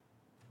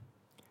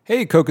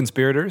Hey,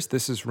 co-conspirators,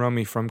 this is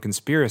Romy from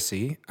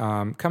Conspiracy,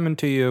 coming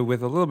to you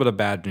with a little bit of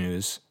bad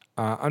news.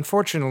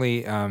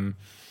 Unfortunately,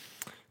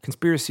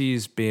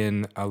 Conspiracy's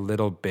been a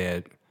little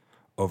bit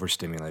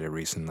overstimulated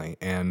recently,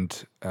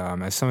 and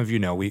as some of you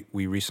know,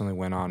 we recently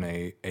went on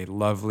a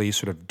lovely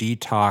sort of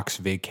detox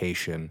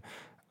vacation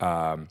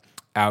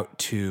out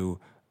to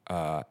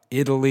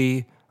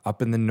Italy,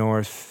 up in the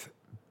north.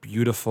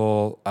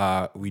 Beautiful.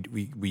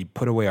 We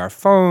put away our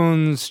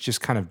phones,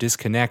 just kind of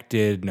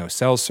disconnected, no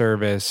cell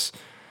service.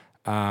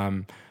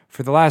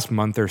 For the last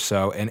month or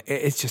so, and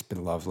it's just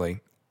been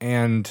lovely.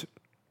 And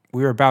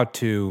we were about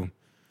to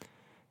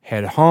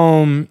head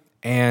home,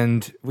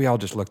 and we all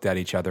just looked at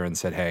each other and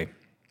said, hey,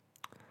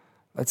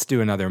 let's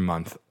do another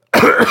month.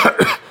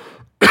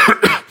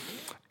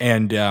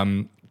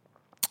 And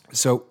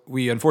so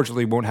we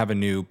unfortunately won't have a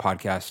new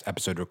podcast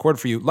episode recorded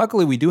for you.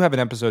 Luckily, we do have an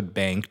episode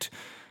banked.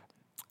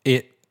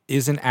 It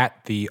isn't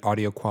at the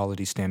audio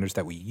quality standards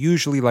that we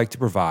usually like to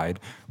provide,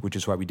 which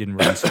is why we didn't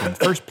release it in the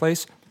first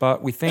place.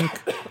 But we think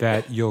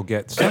that you'll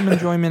get some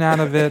enjoyment out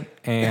of it,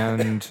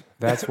 and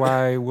that's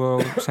why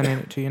we're sending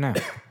it to you now.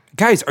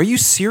 Guys, are you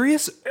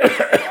serious? Organized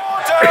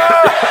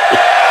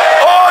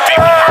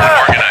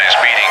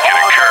meeting can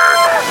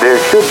occur. There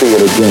should be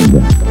an agenda.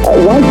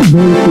 Why do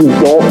those who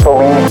don't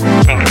believe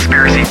in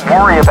conspiracy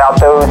worry about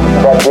those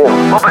that do?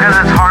 Well, because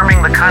it's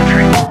harming the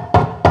country.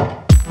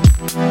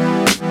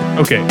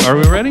 Okay, are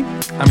we ready?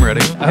 I'm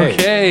ready.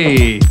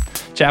 Okay.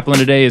 Chaplain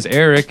today is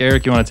Eric.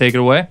 Eric, you want to take it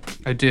away?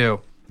 I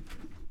do.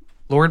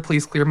 Lord,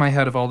 please clear my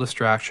head of all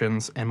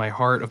distractions and my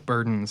heart of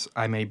burdens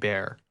I may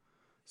bear,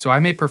 so I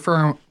may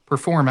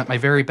perform at my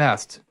very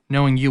best,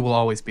 knowing you will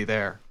always be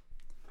there.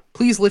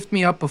 Please lift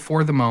me up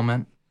before the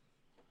moment,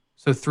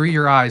 so through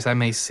your eyes I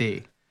may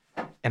see,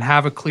 and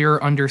have a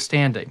clearer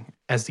understanding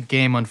as the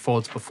game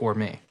unfolds before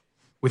me.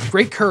 With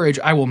great courage,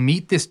 I will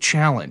meet this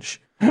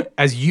challenge,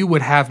 as you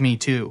would have me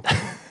to.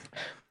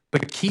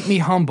 But keep me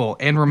humble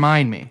and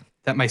remind me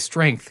that my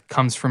strength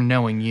comes from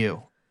knowing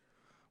you.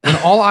 When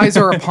all eyes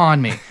are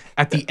upon me,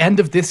 at the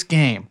end of this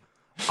game,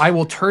 I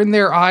will turn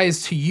their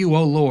eyes to you,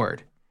 O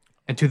Lord,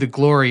 and to the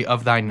glory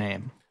of thy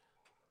name.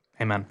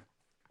 Amen.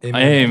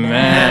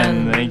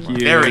 Amen. Thank you.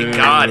 Very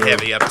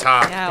God-heavy up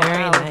top. Yeah, very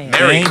nice.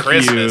 Merry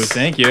Christmas.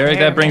 Thank you, Eric.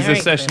 That brings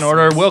this session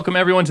order. Welcome,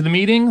 everyone, to the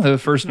meeting, the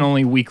first and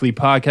only weekly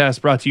podcast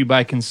brought to you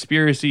by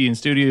Conspiracy. In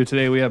studio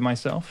today, we have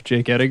myself,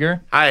 Jake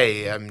Ediger.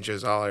 Hi, I'm Joe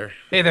Zoller.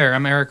 Hey there,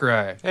 I'm Eric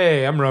Rye.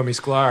 Hey, I'm Romy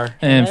Sklar.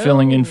 And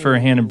filling in for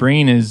Hannah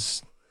Breen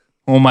is...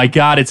 Oh, my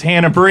God, it's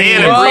Hannah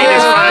Breen. Hannah Breen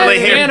is finally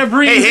here. Hannah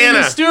Breen's in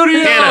the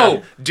studio.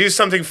 Hannah, do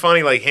something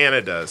funny like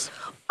Hannah does.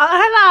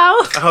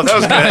 Hello. Oh, that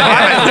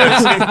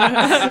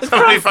was good.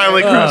 Somebody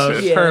finally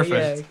crushed it.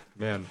 Perfect.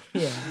 Man.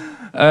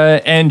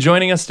 And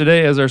joining us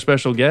today as our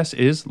special guest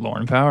is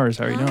Lauren Powers.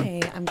 How are you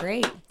doing? Hi, I'm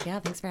great. Yeah,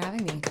 thanks for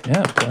having me.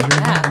 Yeah, pleasure.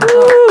 Yeah.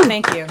 Oh,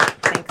 thank you.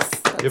 Thanks.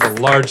 You have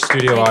a large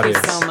studio Thank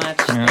audience. you so much.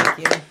 Thank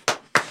you.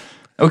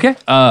 Okay,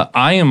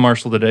 I am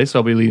Marshall today, so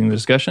I'll be leading the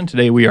discussion.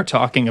 Today we are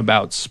talking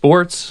about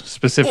sports,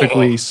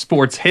 specifically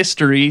sports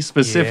history,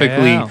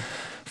 specifically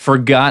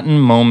forgotten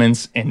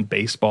moments in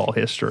baseball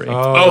history.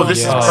 Oh, this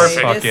is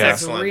perfect. This is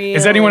Excellent. really-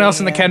 Is anyone else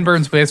in the Ken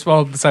Burns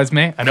baseball besides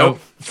me? I know. Nope.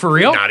 For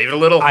real? Not even a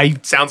little. I-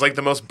 Sounds like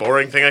the most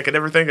boring thing I could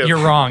ever think of.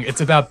 You're wrong.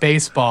 It's about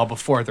baseball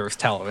before there was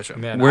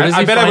television. Man, Where does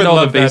I he bet I find would all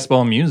the love that.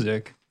 baseball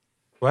music?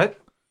 What?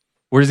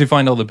 Where does he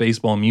find all the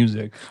baseball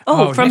music?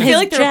 Oh, from I his feel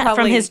like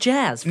from his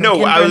jazz. From No,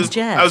 Ken I Burns was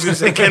jazz. going to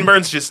say Ken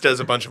Burns just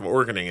does a bunch of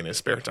organing in his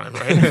spare time,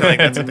 right? I feel like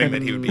that's a thing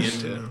that he would be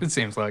into. It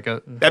seems like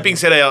it. That being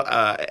said,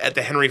 at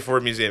the Henry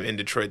Ford Museum in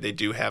Detroit, they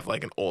do have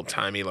like an old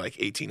timey like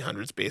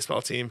 1800s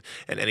baseball team,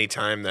 and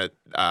anytime that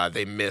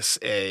they miss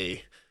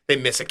a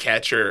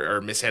catch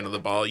or mishandle the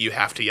ball, you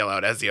have to yell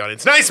out as the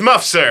audience, "Nice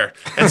muff, sir!"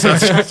 And so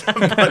it's just a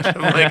bunch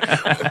of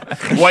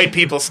like white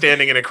people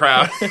standing in a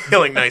crowd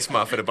yelling "Nice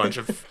muff" at a bunch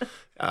of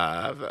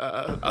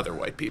other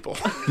white people.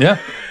 Yeah.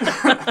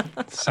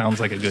 Sounds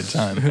like a good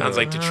time. Sounds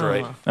like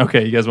Detroit.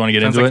 Okay, you guys want to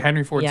get Sounds into like it?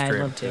 Henry Ford's Yeah, I'd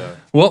dream. love to.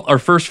 Well, our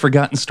first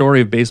forgotten story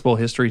of baseball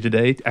history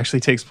today actually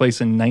takes place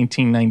in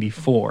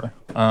 1994.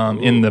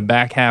 In the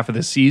back half of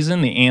the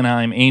season, the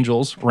Anaheim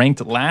Angels,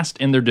 ranked last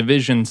in their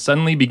division,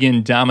 suddenly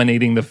begin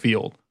dominating the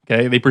field.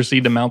 Okay, they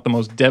proceed to mount the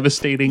most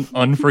devastating,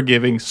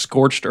 unforgiving,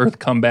 scorched earth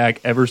comeback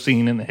ever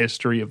seen in the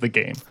history of the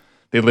game.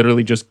 They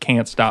literally just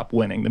can't stop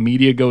winning. The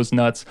media goes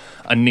nuts.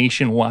 A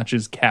nation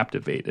watches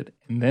captivated.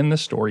 And then the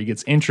story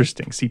gets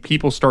interesting. See,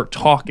 people start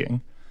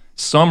talking.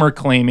 Some are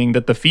claiming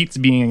that the feats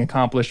being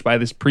accomplished by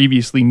this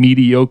previously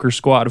mediocre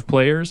squad of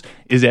players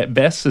is at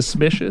best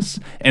suspicious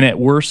and at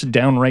worst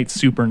downright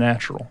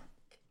supernatural.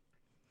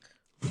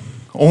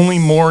 Only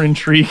more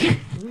intriguing.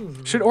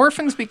 Should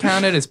orphans be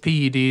counted as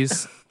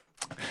PEDs?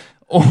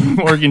 Only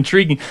more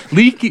intriguing.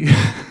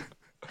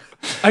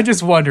 I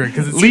just wondered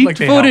because it seemed Leaked like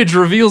they footage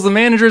reveals the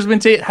manager has been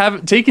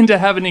taken to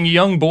having a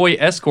young boy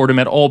escort him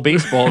at all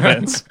baseball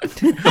events.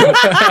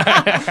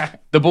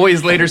 The boy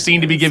is later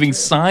seen to be giving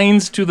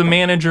signs to the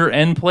manager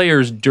and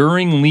players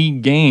during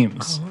league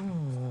games.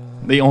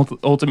 They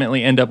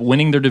ultimately end up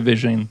winning their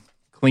division,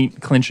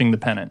 clinching the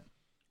pennant.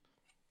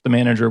 The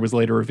manager was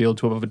later revealed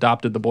to have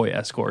adopted the boy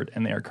escort,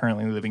 and they are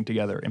currently living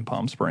together in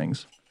Palm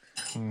Springs.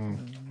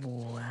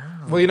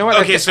 Well, you know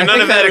what? Okay, so none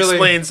of that really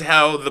explains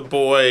how the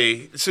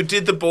boy. So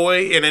did the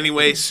boy in any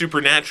way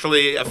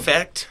supernaturally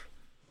affect?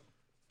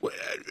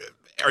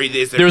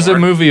 Is there There's more? a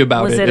movie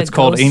about Was it. it a It's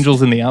called ghost?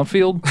 Angels in the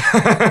Outfield.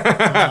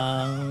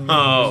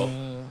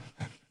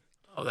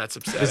 Oh, that's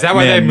upsetting. Is that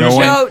why Man,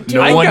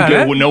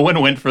 they moved? no one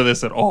went for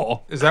this at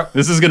all. Is that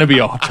This is going to be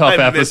a tough I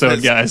missed episode,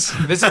 this.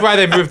 guys. this is why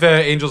they moved the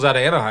Angels out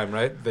of Anaheim,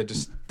 right? They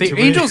just The too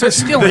many- Angels are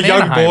still the in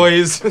young Anaheim.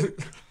 boys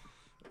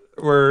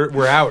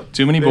were out.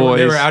 Too many They were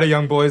boys. out of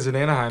young boys in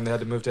Anaheim. They had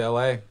to move to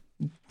LA.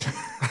 Do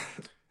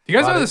you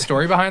guys know the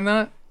story behind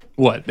that?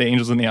 What? The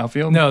Angels in the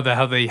Outfield? No,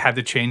 how they had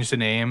to change the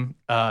name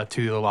to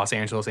the Los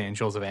Angeles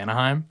Angels of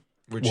Anaheim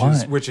Which Why?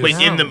 is Wait,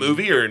 in the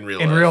movie or in real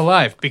life? in real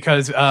life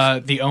because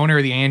the owner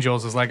of the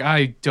Angels is like,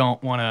 I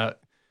don't want to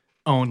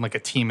own like a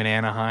team in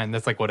Anaheim.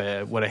 That's like what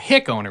a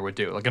hick owner would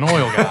do, like an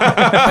oil guy.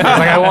 He's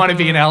like, I want to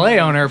be an LA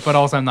owner, but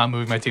also I'm not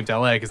moving my team to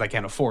LA because I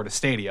can't afford a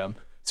stadium.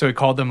 So he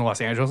called them the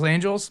Los Angeles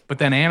Angels, but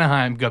then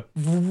Anaheim got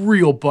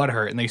real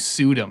butthurt and they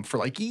sued him for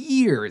like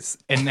years.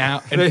 And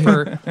now, and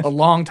for a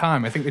long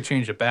time, I think they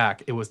changed it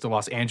back. It was the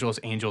Los Angeles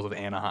Angels of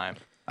Anaheim.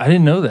 I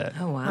didn't know that.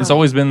 Oh, wow. It's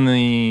always been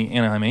the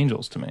Anaheim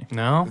Angels to me.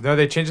 No? No,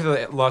 they changed it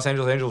to the Los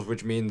Angeles Angels,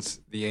 which means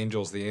the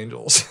Angels, the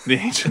Angels. The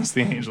Angels,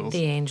 the Angels.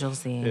 The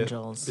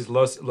Angels.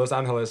 Because Los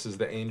Angeles is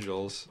the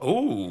Angels.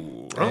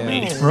 Ooh,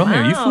 Romy. Oh, Romy,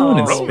 are you fluent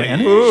in wow.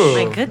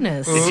 Spanish? My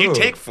goodness. Did you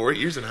take 4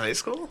 years in high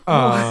school?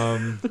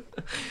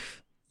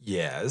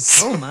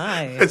 Yes. Oh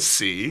my. Let's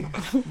see.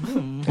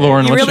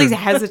 Lauren, You what's really your...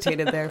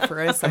 hesitated there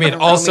for a I second. mean,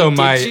 Romy, also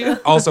did you?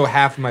 also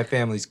half my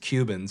family's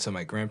Cuban, so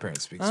my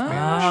grandparents speak Spanish.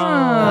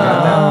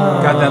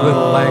 Got that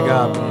little leg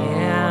up.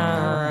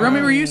 Yeah.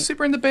 Romy, were you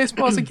super into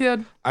baseball as a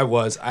kid? I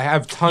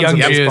have tons Young of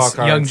baseball Jews,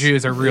 cards. young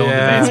Jews are real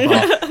Yeah. into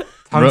baseball.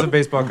 Tons of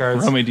baseball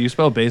cards. Romy, do you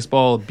spell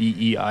baseball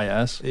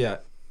B-E-I-S? Yeah.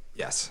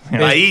 Yes.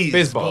 Bais.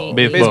 Baseball.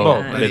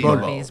 Baseball.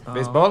 Baseball.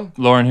 Baseball.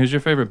 Lauren, who's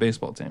your favorite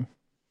baseball team?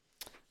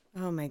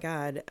 Oh my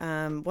God.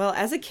 Well,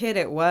 as a kid,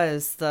 it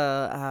was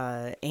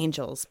the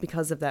Angels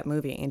because of that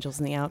movie, Angels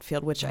in the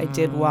Outfield, which I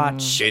did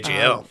watch.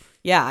 JGL.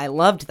 Yeah, I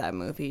loved that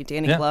movie.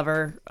 Danny Yeah.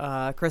 Glover,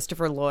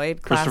 Christopher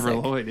Lloyd, Christopher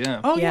classic. Lloyd,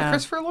 yeah. Oh, yeah, Yeah.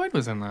 Christopher Lloyd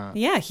was in that.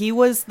 Yeah, he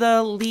was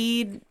the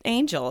lead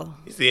angel.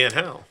 He's the Aunt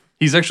Hell.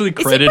 He's actually he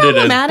credited as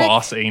problematic?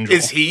 Boss Angel.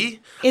 Is he?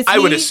 Is I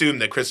would he? assume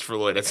that Christopher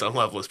Lloyd at some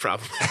level is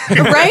problematic.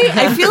 Right?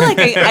 I feel like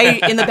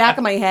I in the back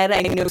of my head,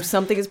 I know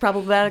something is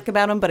problematic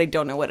about him, but I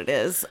don't know what it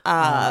is.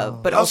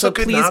 But also,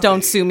 could please not don't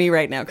be. sue me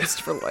right now,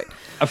 Christopher Lloyd.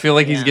 I feel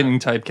like he's getting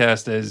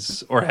typecast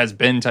as, or has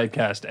been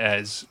typecast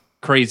as,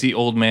 crazy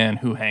old man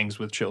who hangs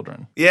with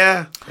children.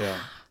 Yeah. Yeah.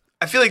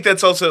 I feel like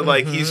that's also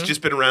like he's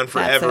just been around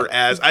forever it.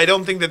 as I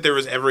don't think that there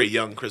was ever a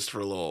young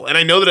Christopher Lowell. And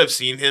I know that I've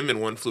seen him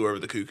in One Flew Over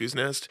the Cuckoo's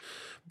Nest,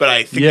 but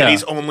I think Yeah. that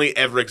he's only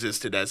ever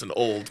existed as an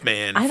old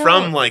man I don't-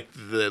 from like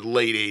the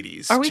late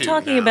 80s. Are we to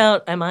talking now.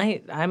 about?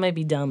 I might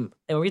be dumb.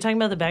 Are we talking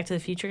about the Back to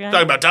the Future guy?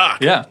 Talking about Doc.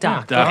 Yeah.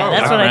 Doc. Doc. Okay,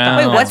 that's what I thought.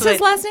 Wait, Brown. what's That's his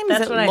what I- last name? Is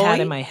That's it what I had Lloyd?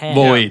 in my head.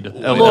 Lloyd.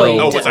 Lloyd.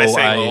 Oh, was I saying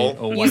L-O-I-O-Y.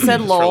 Lowell? You said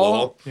Christopher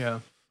Lowell. Yeah.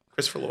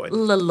 Christopher Lloyd.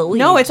 Lloyd.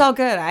 No, it's all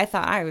good. I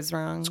thought I was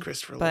wrong. It's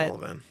Christopher but Lowell,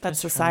 then. that's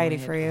society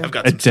for you. I've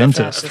got A some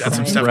stuff, dentist. I've got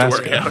some from stuff to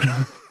work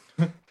Nebraska.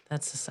 out.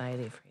 That's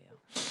society for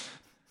you.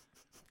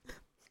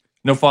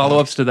 No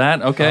follow-ups to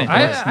that? Okay.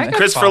 I got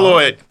Christopher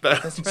followed.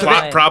 Lloyd.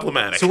 Lloyd.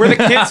 Problematic. So were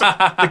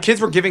the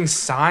kids were giving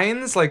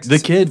signs like the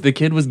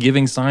kid was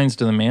giving signs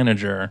to the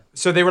manager.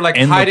 So they were like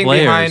And the hiding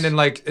players. behind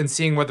and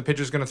seeing what the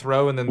pitcher's going to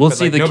throw, and then We'll but,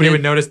 see like, the nobody kid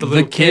would notice the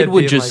little kid would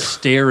being just like,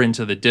 stare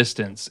into the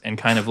distance and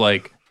kind of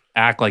like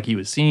act like he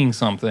was seeing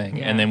something,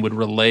 Yeah. and then would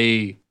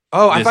relay.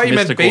 oh, I this thought you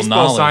meant mystical baseball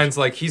knowledge. signs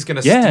like he's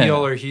going to Yeah.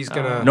 steal or he's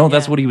going to. No,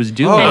 that's Yeah. what he was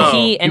doing.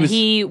 Oh. And was-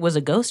 he was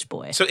a ghost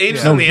boy. So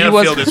Angels No, in the he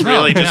Outfield wasn't. is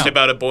really No, just no.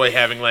 about a boy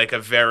having like a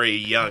very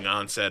young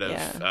onset of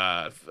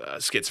Yeah.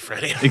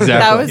 schizophrenia. Exactly.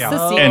 That was Yeah.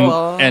 the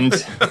sequel. and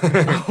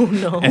Oh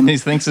no. and he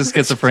thinks his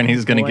schizophrenia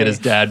is going to get Boy. his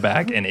dad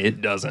back, and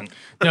it doesn't.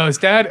 No, his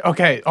dad.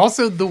 Okay.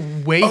 Also, the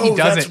way he Oh,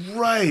 does that's it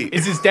right.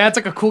 is his dad's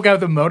like a cool guy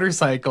with a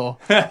motorcycle,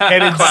 and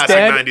Classic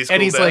instead, 90s cool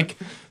and he's dad. like,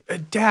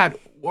 "Dad,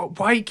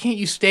 why can't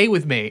you stay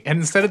with me?" And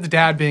instead of the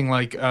dad being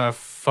like,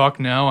 "Fuck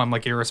no, I'm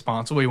like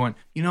irresponsible," he went,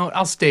 "You know what?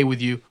 I'll stay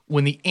with you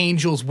when the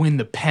Angels win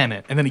the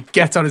pennant." And then he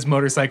gets on his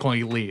motorcycle and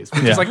he leaves.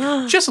 Which is like,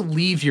 just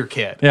leave your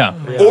kid. Yeah.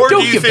 Or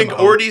Don't do you give them think,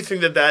 hope.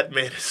 that that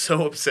man is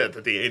so upset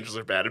that the Angels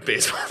are bad at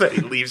baseball that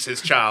he leaves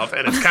his child,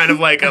 and it's kind of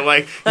like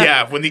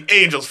yeah, when the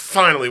Angels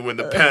finally win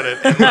the pennant,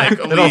 and like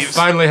Then I'll leaves.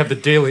 finally have the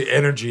daily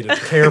energy to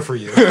care for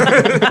you.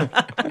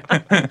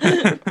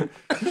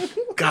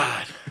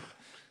 God,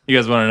 You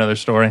guys want another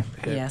story?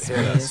 Yes,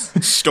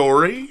 please.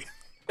 story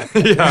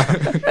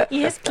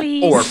Yes,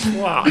 please. or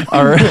plot?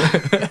 All right.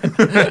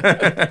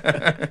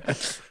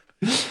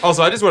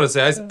 Also, I just want to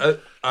say,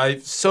 I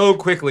so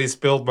quickly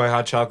spilled my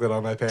hot chocolate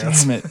on my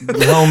pants. Damn it,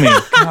 Romy.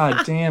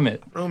 God damn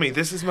it. Romy,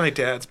 this is my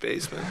dad's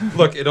basement.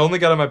 Look, it only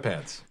got on my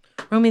pants.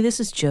 Romy, this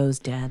is Joe's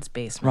dad's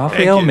basement.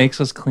 Raphael you. makes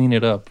us clean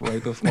it up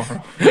right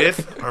before.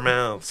 With our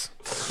mouths.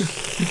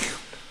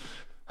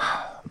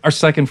 Our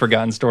second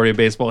forgotten story of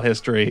baseball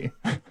history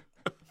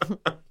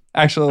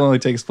actually only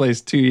takes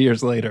place 2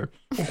 years later.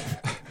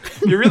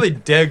 You really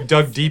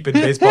dug deep in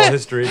baseball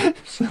history.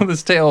 So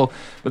this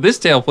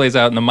tale plays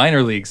out in the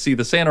minor leagues. See,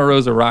 the Santa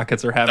Rosa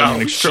Rockets are having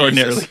an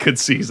extraordinarily good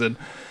season.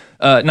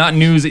 Not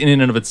news in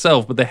and of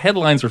itself, but the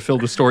headlines are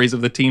filled with stories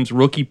of the team's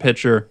rookie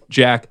pitcher,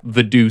 Jack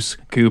the Deuce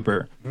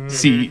Cooper.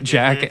 See,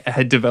 Jack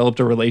had developed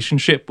a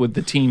relationship with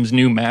the team's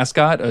new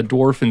mascot, a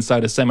dwarf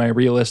inside a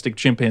semi-realistic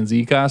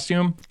chimpanzee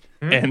costume.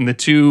 And the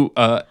two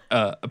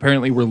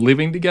apparently were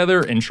living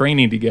together and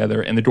training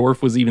together, and the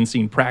dwarf was even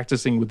seen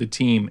practicing with the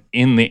team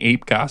in the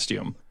ape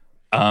costume.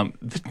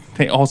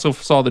 They also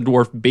saw the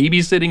dwarf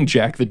babysitting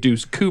Jack the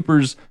Deuce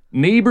Cooper's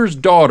neighbor's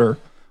daughter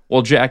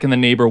while Jack and the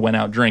neighbor went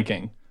out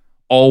drinking,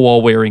 all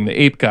while wearing the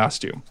ape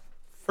costume.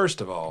 First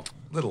of all,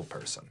 little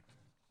person.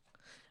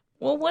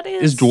 Well, what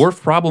is dwarf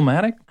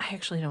problematic? I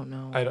actually don't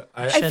know.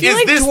 I feel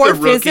like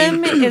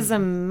dwarfism is a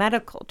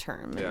medical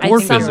term. Yeah.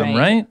 Dwarfism,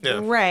 right?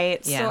 Yeah.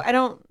 Right. Yeah. So I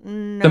don't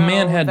know. The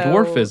man had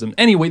dwarfism.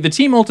 Anyway, the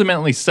team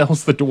ultimately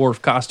sells the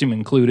dwarf costume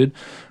included,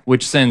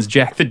 which sends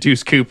Jack the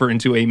Deuce Cooper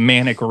into a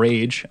manic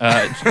rage.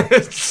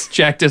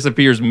 Jack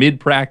disappears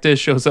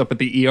mid-practice, shows up at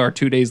the ER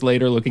 2 days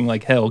later looking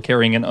like hell,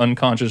 carrying an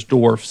unconscious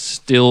dwarf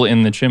still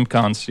in the chimp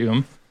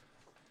costume.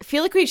 I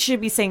feel like we should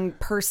be saying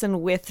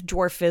person with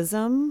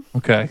dwarfism.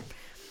 Okay.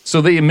 So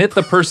they admit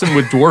the person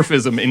with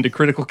dwarfism into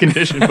critical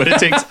condition, but it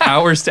takes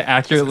hours to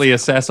accurately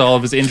assess all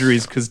of his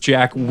injuries because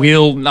Jack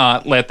will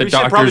not let the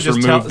doctors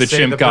remove the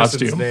chimp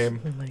costume.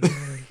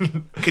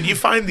 Could you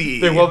find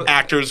the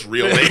actor's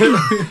real name?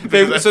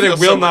 They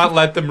will not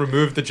let them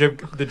remove the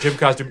chimp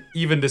costume,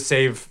 even to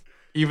save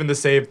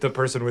the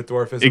person with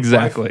dwarfism.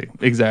 Exactly.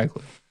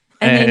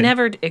 And they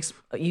never.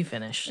 You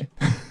finish.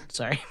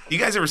 Sorry. You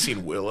guys ever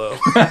seen Willow?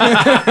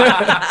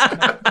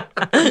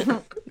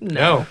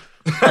 No.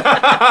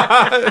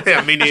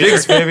 Yeah, me neither.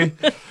 Jinx, baby.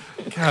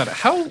 God,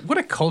 what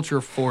a culture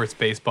force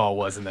baseball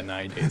was in the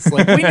 90s.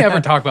 Like, we never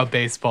talk about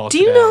baseball Do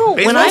today. you know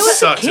Baseball when I was a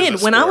sucks as kid? a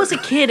When I sport. was a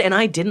kid and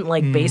I didn't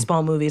like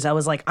baseball movies, I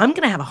was like, I'm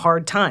gonna have a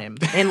hard time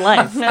in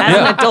life as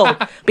an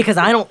adult because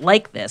I don't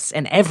like this,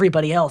 and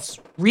everybody else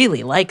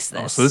really likes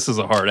this. So this is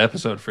a hard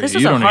episode for This you.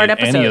 was You a don't hard need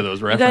episode. any of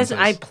those references. You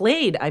guys,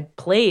 I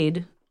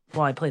played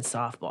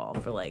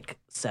softball for like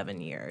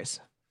 7 years.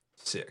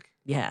 Sick.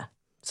 Yeah.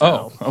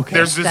 So, okay.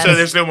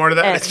 There's no more to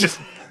that. It's just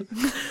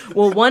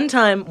well, one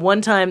time,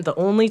 the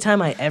only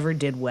time I ever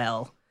did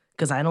well,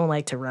 because I don't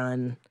like to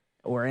run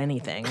or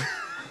anything.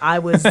 I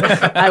was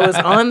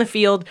on the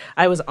field.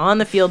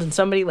 And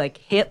somebody like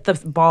hit the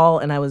ball,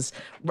 and I was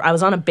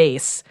on a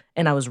base,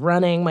 and I was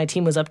running. My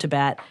team was up to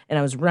bat, and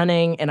I was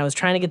running, and I was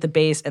trying to get the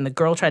base, and the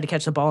girl tried to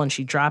catch the ball, and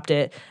she dropped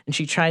it, and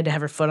she tried to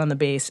have her foot on the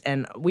base,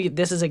 and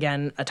this is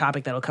again a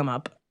topic that'll come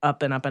up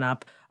and up and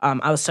up.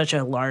 I was such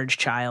a large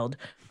child.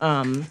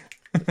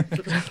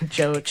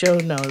 Joe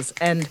knows,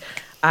 and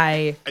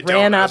I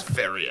ran up. I was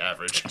very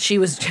average. She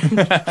was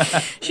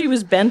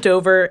bent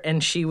over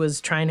and she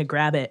was trying to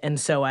grab it, and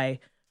so I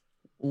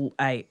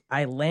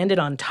landed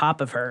on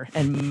top of her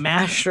and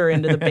mashed her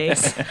into the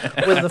base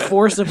with the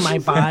force of my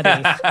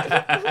body,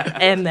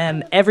 and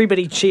then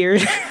everybody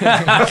cheered,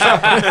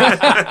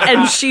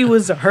 and she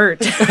was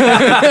hurt.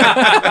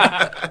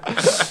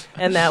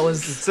 And that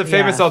was It's a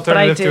famous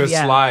alternative to a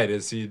yeah. slide.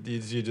 Is you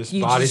just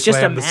You body just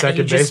slam the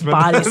second baseman.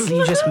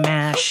 You just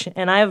mash,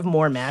 and I have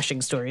more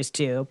mashing stories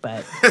too,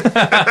 but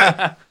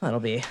that'll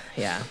be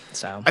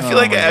So I feel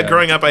like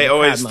growing up, I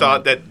always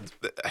thought that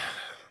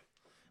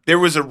there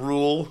was a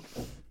rule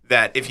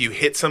that if you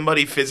hit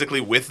somebody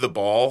physically with the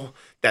ball,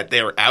 that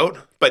they were out,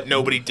 but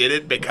nobody did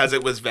it because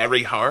it was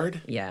very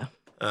hard. yeah.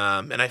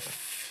 And I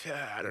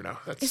don't know.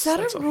 Is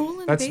that a rule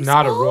in That's baseball?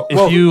 not a rule.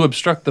 If you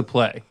obstruct the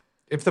play.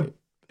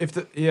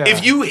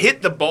 If you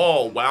hit the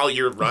ball while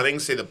you're running,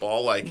 say the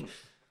ball like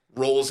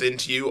rolls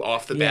into you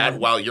off the bat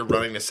while you're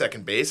running to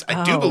second base,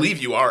 I do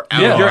believe you are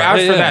out. you're out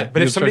for Yeah. that. But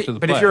You if obstructed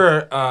the if play.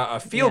 you're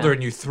a fielder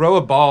and you throw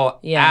a ball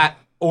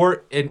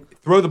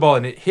throw the ball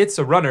and it hits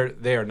a runner,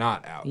 they are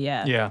not out.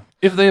 Yeah. Yeah.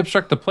 If they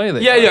obstruct the play, they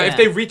If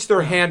they reach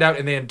their hand out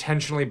and they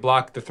intentionally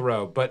block the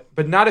throw, but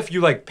not if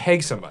you like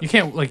peg somebody. You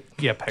can't, peg.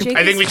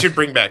 I think we should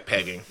bring back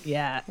pegging.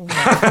 Yeah.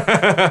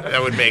 That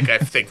would make, I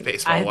think,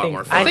 baseball a lot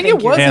more fun. I think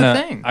it was Hannah,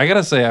 a thing. I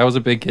gotta say, I was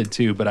a big kid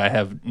too, but I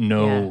have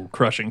no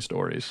crushing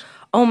stories.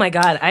 Oh my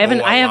God. I have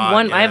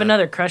yeah.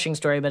 another crushing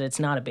story, but it's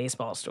not a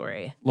baseball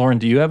story. Lauren,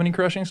 do you have any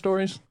crushing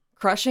stories?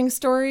 Crushing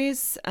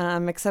stories,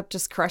 except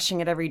just crushing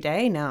it every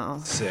day?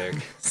 No. Sick.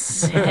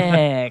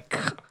 Sick.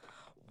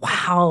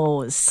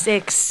 Wow.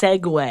 Sick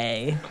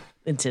segue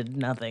into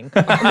nothing.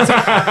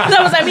 That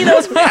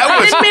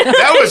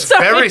was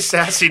very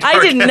sassy. I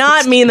did Darkest.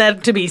 not mean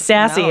that to be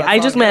sassy. No, it's I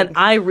just all meant good.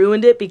 I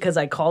ruined it because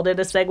I called it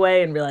a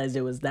segue and realized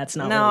that's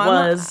not No, what I'm it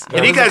not- was. And you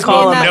It was a guys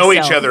call both on know each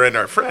myself. other and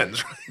are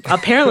friends.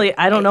 Apparently,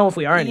 I don't know if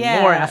we are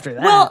anymore after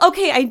that. Well,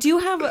 okay, I do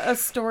have a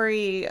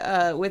story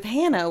with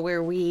Hannah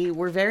where we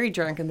were very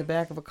drunk in the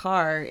back of a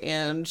car,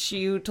 and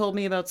she told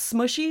me about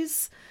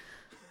smushies.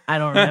 I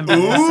don't remember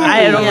this.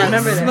 I don't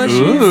remember that.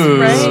 Smushies,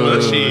 right?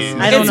 Smushies.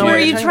 I don't It's know where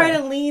what you you're try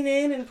talking to lean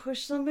in and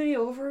push somebody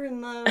over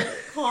in the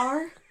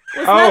car.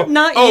 Was Oh. that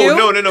not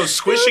Oh you? no!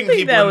 Squishing think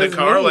people that in the was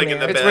car, me, like in the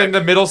man. It's back. when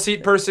the middle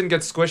seat person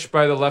gets squished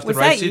by the left Was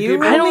and right that seat you,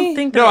 people. I Romy? don't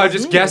think. No, that I'm was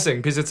just me. guessing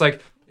because it's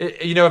like,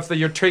 if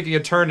you're taking a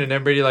turn and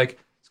everybody like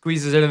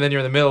squeezes in and then you're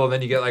in the middle and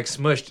then you get like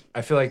smushed.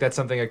 I feel like that's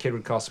something a kid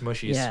would call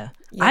smushies. Yeah.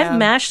 Yeah. I've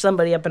mashed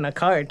somebody up in a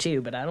car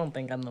too, but I don't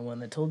think I'm the one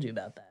that told you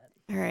about that.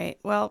 All right.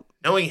 Well,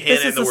 Knowing Hannah this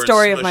and is the the word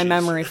story of my smushies.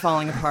 memory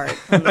falling apart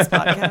on this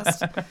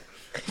podcast.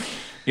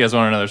 You guys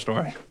want another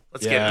story?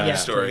 Let's get into Yeah. the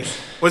story.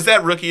 Was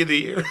that Rookie of the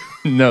Year?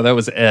 No, that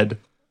was Ed.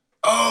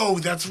 Oh,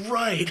 that's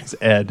right. It's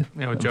Ed.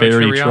 You know, A Joe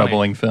very Tribbiani.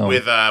 troubling film.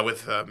 With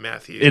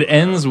Matthew. It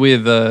ends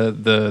with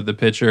the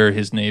pitcher,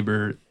 his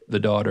neighbor, the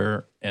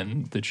daughter,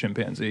 and the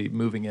chimpanzee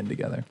moving in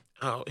together.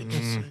 Oh,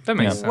 interesting. That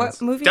makes Yeah. sense.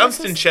 What movie?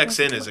 Dunstan Checks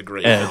In is a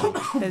great Ed.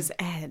 film. Is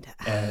Ed.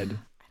 I Ed.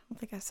 don't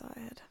think I saw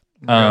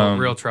Ed.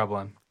 Real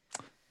troubling.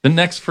 The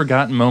next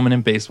forgotten moment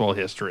in baseball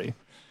history.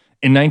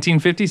 In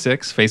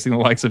 1956, facing the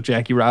likes of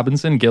Jackie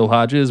Robinson, Gil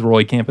Hodges,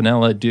 Roy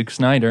Campanella, Duke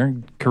Snyder,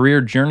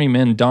 career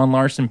journeyman Don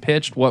Larson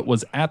pitched what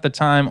was at the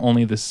time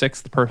only the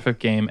sixth perfect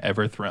game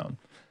ever thrown.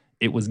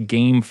 It was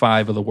Game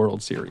 5 of the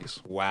World Series.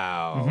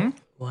 Wow.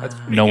 Wow.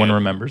 No one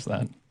remembers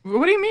that.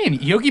 What do you mean?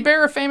 Yogi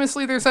Berra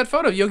famously, there's that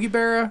photo of Yogi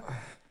Berra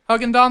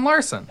hugging Don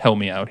Larson. Help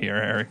me out here,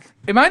 Eric.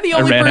 Am I the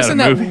only ran out of person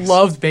that movies.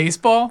 loved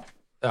baseball?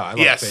 Oh, I love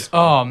Yes.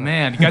 baseball. Oh,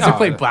 man. You guys ever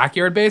played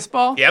backyard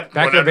baseball? Yep.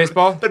 Backyard 100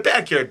 baseball? But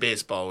backyard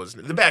baseball was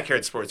the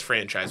backyard sports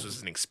franchise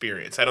was an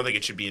experience. I don't think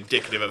it should be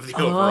indicative of the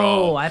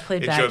overall Oh, I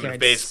played enjoyment backyard of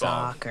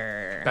baseball.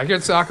 soccer.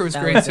 Backyard soccer was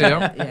That great, was- too.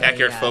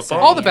 Backyard football?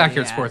 sorry, All the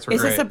backyard yeah. sports were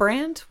Is great. this a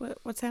brand?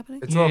 What's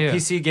happening? It's a little Yeah.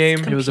 PC game.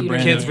 It was a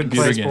brand Kids new would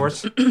computer play game.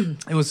 sports.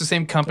 It was the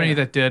same company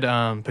that did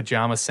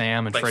Pajama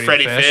Sam and Like Freddy,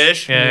 Freddy the Fish.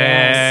 Fish? Yeah.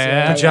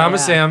 Yes. Pajama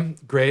Yeah. Sam,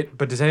 great.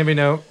 But does anybody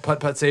know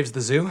Putt Putt Saves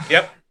the Zoo?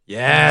 Yep.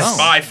 Yes.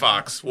 Spy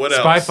Fox. What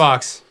else? Spy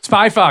Fox.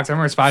 Spy Fox. I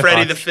remember Spy Freddy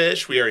Fox. the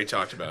Fish. We already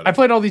talked about I it.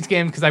 played all these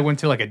games because I went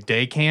to like a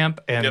day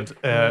camp and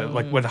Yep.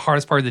 like when the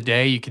hardest part of the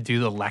day you could do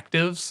the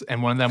electives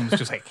and one of them was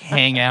just like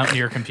hang out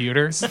near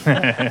computers and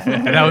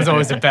that was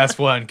always the best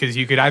one because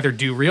you could either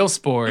do real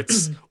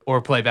sports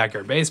or play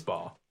backyard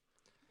baseball.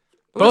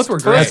 Both were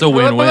great. That's a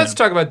Well, win-win. let's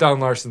talk about Don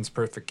Larson's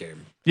perfect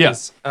game.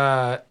 Yes.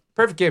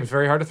 Perfect game is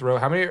very hard to throw.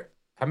 How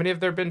many have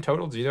there been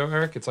total? Do you know,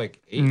 Eric? It's like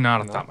 8.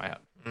 Not off the top of my head.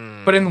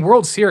 But in the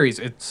World Series,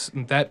 it's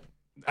that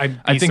I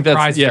think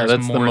that's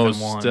that's the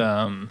most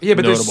Yeah,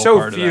 but there's notable so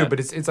part of few. that. But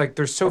it's like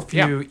there's so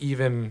few.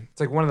 Even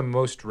it's like one of the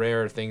most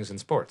rare things in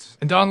sports.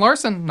 and Don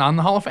Larson not in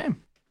the Hall of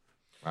Fame.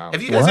 Wow.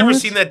 Have you guys ever What?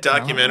 seen that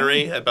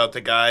documentary about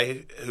the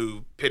guy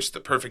who pitched the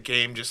perfect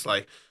game, just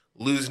like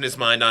losing his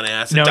mind on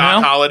acid? No,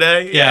 Doc no?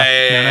 Holliday?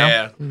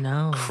 Yeah.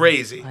 No.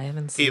 Crazy. I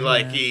haven't He seen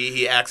like that.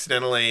 he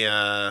accidentally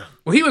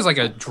Well, he was like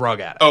a drug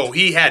addict. oh,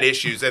 he had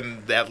issues,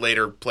 and that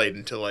later played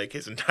into like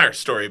his entire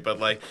story. But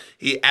like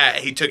he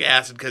took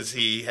acid because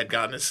he had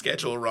gotten his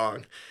schedule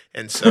wrong,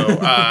 and so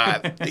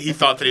he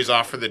thought that he was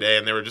off for the day,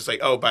 and they were just like,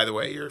 "Oh, by the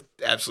way, you're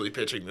absolutely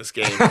pitching this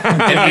game."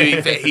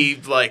 And he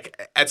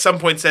like at some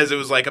point says it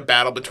was like a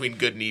battle between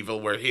good and evil,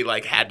 where he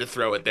like had to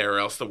throw it there, or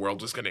else the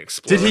world was going to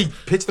explode. Did he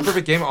pitch the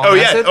perfect game? Oh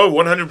yeah. Oh,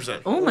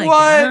 100%. Oh my What?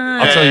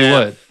 god. I'll tell you Yeah.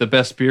 what, the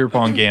best beer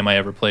pong game I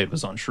ever played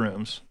was on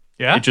shrooms.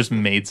 Yeah? It just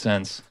made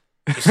sense.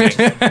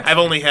 I've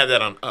only had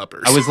that on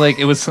uppers. It was like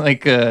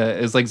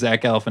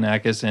Zach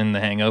Galifianakis in The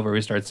Hangover.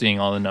 We start seeing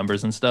all the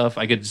numbers and stuff.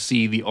 I could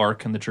see the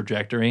arc and the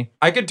trajectory.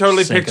 I could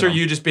totally Sinking picture them.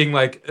 you just being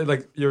like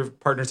your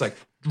partner's like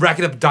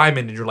racking up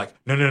diamond, and you're like,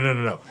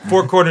 no,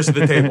 4 corners of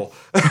the table,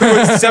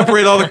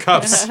 separate all the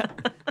cups.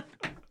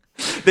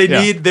 They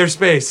Yeah. need their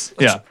space.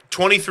 Yeah.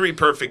 23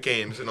 perfect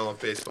games in all of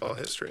baseball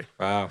history.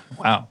 Wow.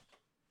 Wow.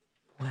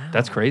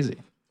 That's crazy.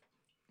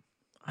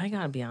 I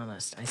gotta be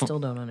honest. I still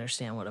don't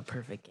understand what a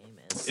perfect game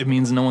is. It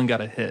means no one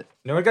got a hit.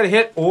 No one got a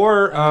hit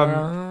or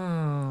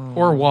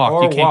Or walk.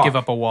 or You can't walk. give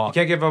up a You walk.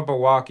 can't give up a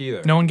walk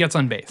either. No one gets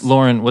on base.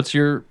 Lauren, what's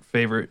your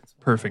favorite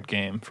perfect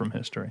game from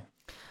history?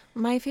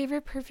 My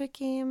favorite perfect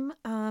game,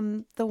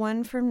 the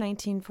one from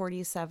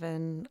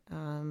 1947,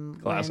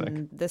 Classic.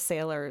 when the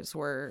Sailors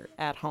were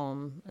at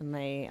home and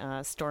they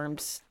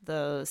stormed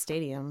the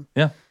stadium.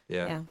 Yeah.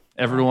 Yeah.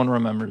 Everyone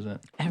remembers it.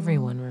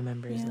 Everyone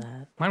remembers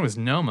that. Mine was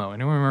Nomo.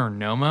 Anyone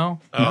remember Nomo?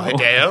 Oh,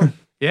 Hideo?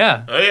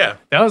 Yeah. Oh, yeah.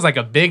 That was like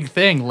a big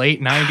thing,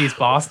 late 90s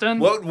Boston.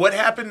 What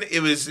happened?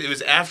 It was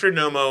after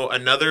Nomo,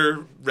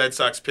 another Red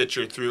Sox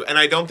pitcher threw, and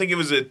I don't think it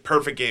was a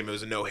perfect game. It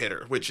was a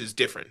no-hitter, which is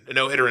different. A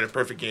no-hitter and a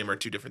perfect game are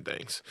two different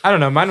things. I don't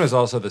know. Mine was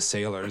also the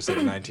Sailors in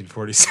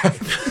 1947.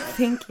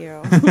 Thank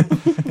you.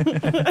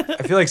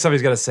 I feel like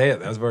somebody's got to say it.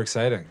 That was more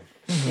exciting.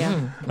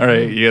 Yeah. All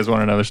right, you guys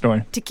want another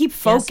story? To keep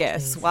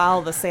focus please.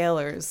 while the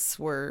Sailors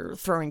were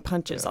throwing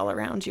punches all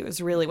around you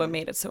is really what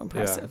made it so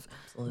impressive.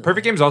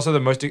 Perfect game is also the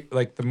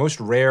most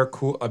rare,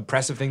 cool,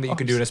 impressive thing that you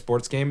can do in a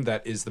sports game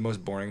that is the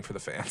most boring for the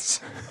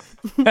fans.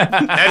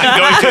 Imagine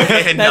going to a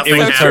game and nothing It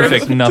was happened.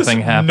 perfect.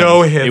 Nothing happened.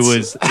 no hits. It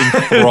was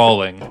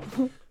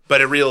enthralling. But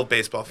a real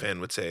baseball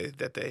fan would say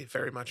that they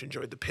very much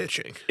enjoyed the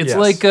pitching. It's Yes.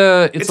 like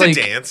It's like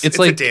a dance. It's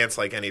a like dance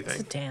like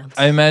anything. Dance.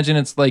 I imagine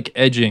it's like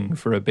edging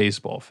for a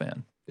baseball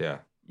fan. Yeah.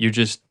 You're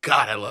just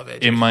God, I love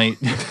it. it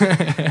might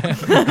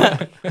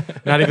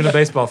Not even a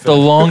baseball the fan.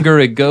 longer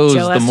it goes,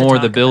 Joe the has to more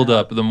the talk build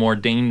about up, the more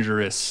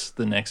dangerous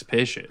the next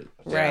pitch is.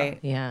 Right.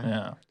 Yeah.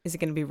 Yeah. Is it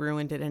going to be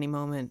ruined at any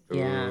moment?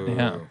 Yeah.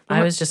 Yeah.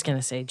 I was just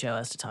gonna say Joe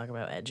has to talk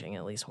about edging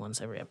at least once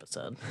every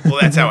episode. Well,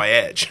 that's how I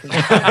edge.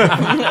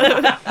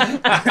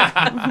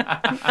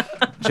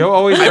 Joe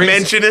always I brings,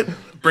 mention it,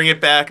 bring it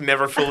back,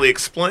 never fully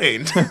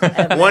explained.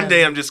 One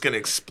day I'm just going to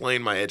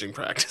explain my edging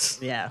practice.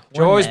 Yeah.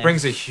 Joe one always day.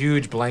 brings a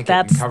huge blanket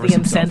That's and covers the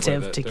himself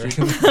incentive with to it during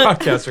keep- the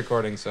podcast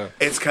recording. So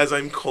It's because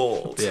I'm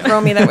cold. yeah,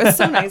 Romy, that was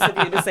so nice of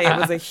you to say it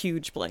was a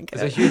huge blanket.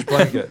 it's a huge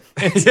blanket.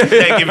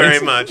 Thank you very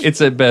much.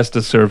 It's at best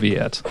a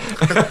serviette.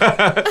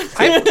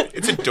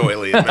 It's a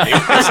doily in many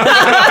ways.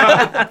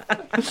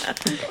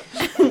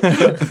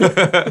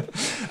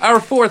 Our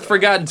fourth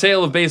forgotten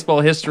tale of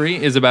baseball history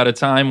is about a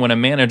time when a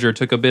manager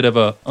took a bit of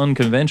a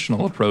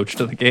unconventional approach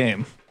to the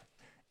game.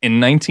 In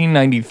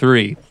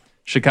 1993,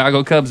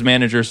 Chicago Cubs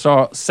manager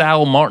Sal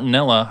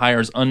Martinella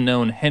hires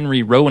unknown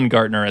Henry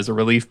Rowengartner as a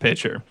relief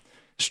pitcher.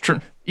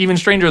 Even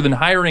stranger than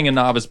hiring a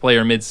novice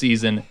player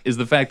midseason is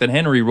the fact that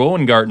Henry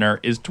Rowengartner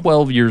is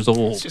 12 years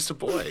old. It's just a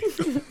boy.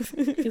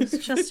 It's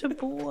just a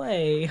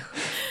boy.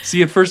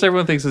 See, at first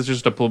everyone thinks it's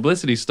just a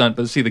publicity stunt,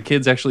 but see, the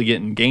kid's actually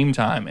getting game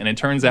time, and it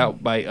turns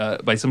out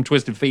by some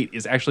twisted fate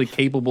is actually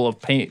capable of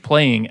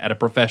playing at a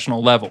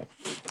professional level.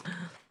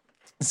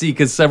 See,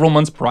 because several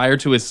months prior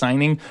to his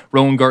signing,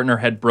 Rowengartner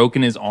had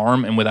broken his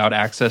arm, and without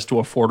access to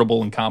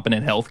affordable and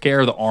competent health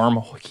care, the arm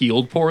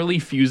healed poorly,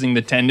 fusing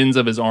the tendons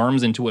of his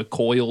arms into a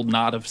coiled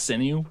knot of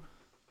sinew.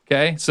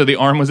 Okay, so the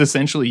arm was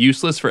essentially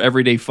useless for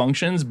everyday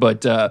functions,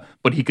 but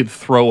he could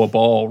throw a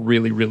ball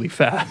really, really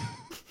fast.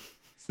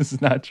 This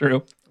is not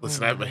true.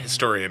 Listen, I have a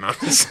historian on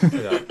this.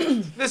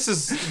 This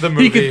is the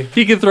movie.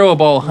 He could throw a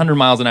ball 100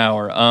 miles an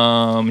hour.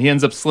 He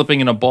ends up slipping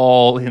in a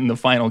ball in the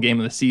final game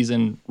of the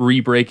season,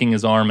 re-breaking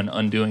his arm and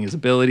undoing his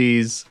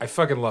abilities. I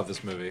fucking love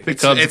this movie. The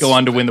Cubs go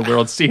on to win the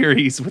World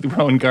Series with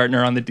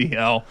Rowengartner on the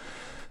DL.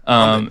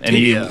 And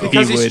he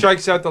Because he would,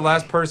 strikes out the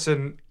last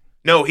person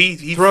No, he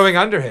throwing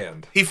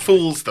underhand. He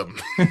fools them.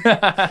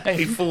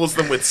 He fools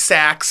them with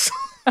sacks,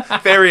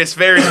 various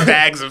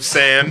bags of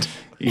sand.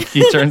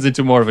 he turns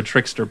into more of a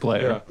trickster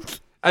player. Yeah.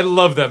 I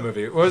love that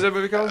movie. What was that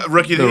movie called?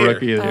 Rookie of the The Year.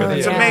 Rookie of the Year.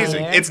 It's yeah.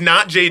 amazing. Yeah. It's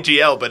not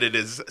JGL, but it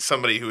is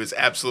somebody who is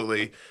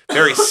absolutely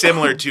very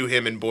similar to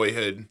him in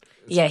Boyhood.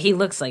 Yeah, he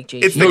looks like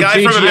JG. It's the No,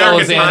 guy from JGL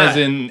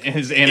American is Pie.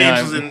 his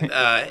Angels Anaheim. in the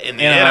Anaheim's in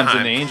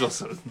Anaheim. the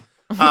Angels.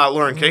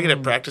 Lauren, can I get a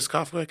practice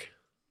cough quick?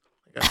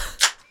 Okay.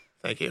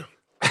 Thank you.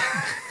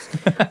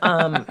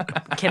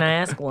 Can I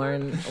ask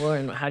Lauren,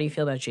 how do you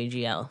feel about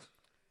JGL?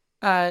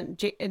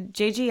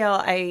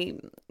 JGL,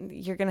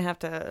 you're going to have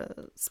to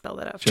spell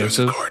that out. for me.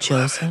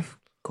 Joseph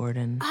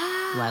Gordon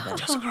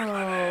Levitt.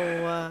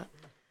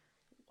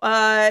 Oh.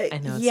 know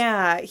it's-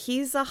 Yeah,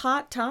 he's a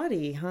hot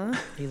toddy, huh?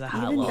 He's a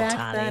hot Even little back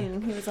totty.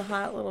 then, he was a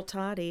hot little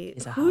toddy.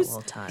 He's a hot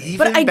little toddy. Even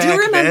But I do back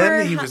remember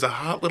then, he how- was a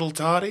hot little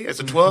toddy as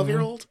a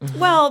 12-year-old.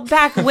 Well,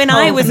 back when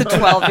I was a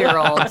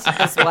 12-year-old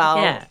as well.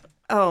 Yeah.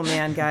 Oh,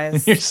 man,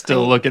 guys. You're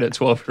still looking at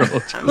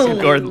 12-year-old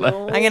Joseph Gordon Levitt.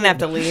 I'm going to have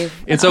to leave.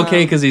 It's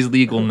okay because he's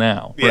legal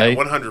now, Yeah, right?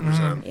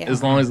 100%. Yeah.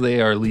 As long as they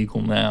are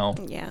legal now.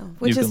 Yeah,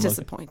 which You is can look.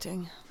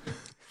 disappointing.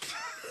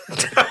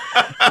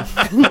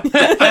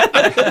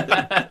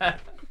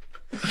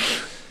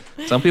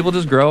 Some people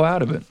just grow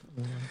out of it.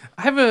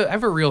 I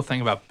have a real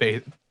thing about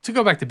to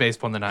go back to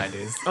baseball in the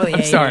 90s. Oh, yeah,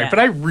 I'm sorry, yeah. but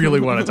I really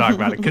want to talk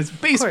about it because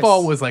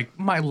baseball was like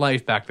my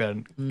life back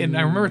then. And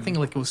I remember thinking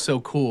like it was so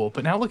cool.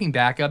 But now looking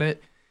back at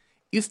it,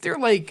 is there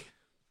like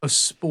a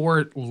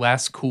sport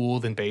less cool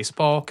than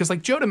baseball? Because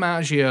like Joe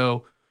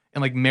DiMaggio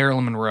and like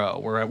Marilyn Monroe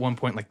were at one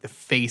point like the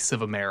face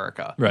of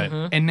America. Right.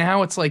 And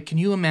now it's like, can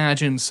you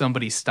imagine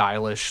somebody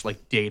stylish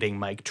like dating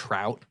Mike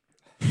Trout?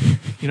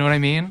 You know what I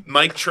mean?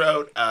 Mike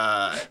Trout,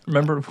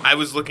 Remember? I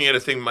was looking at a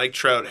thing. Mike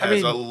Trout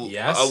has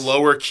yes. a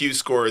lower Q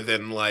score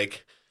than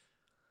like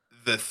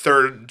the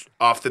third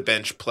off the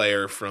bench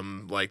player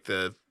from like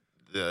the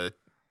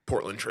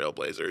Portland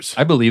Trailblazers.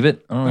 I believe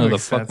it. I don't know who the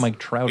makes fuck sense. Mike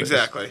Trout is.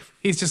 Exactly.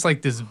 He's just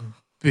like this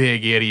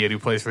big idiot who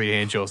plays for the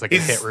Angels that can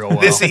hit real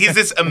well. He's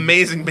this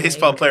amazing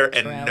baseball player,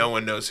 and Trout. no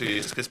one knows who he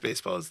is because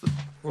baseball is the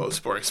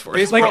most boring sport.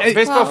 Baseball, Like,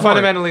 baseball well-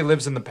 fundamentally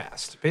lives in the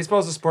past. Baseball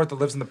is a sport that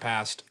lives in the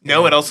past.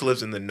 No, it also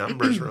lives in the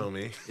numbers,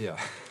 Romy. Yeah.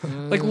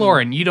 Like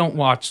Lauren, you don't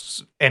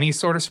watch any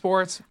sort of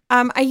sports,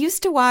 I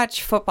used to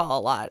watch football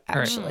a lot,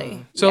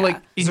 actually. so Yeah.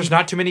 like There's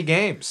not too many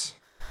games.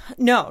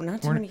 No,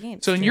 not too many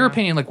games. So in your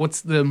opinion, like what's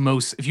the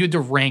most, if you had to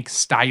rank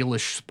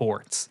stylish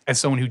sports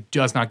as someone who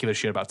does not give a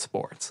shit about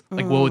sports,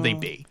 like what would they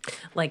be?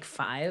 Like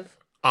 5?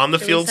 On the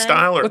Should we field say?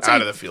 style or Let's out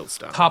say of the field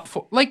style? Top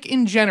four, like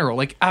in general,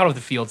 like out of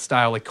the field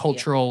style, like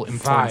cultural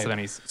importance of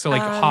any. So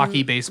like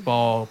hockey,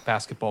 baseball,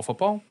 basketball,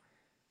 football.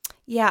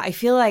 Yeah, I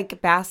feel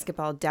like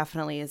basketball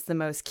definitely is the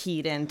most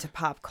keyed into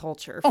pop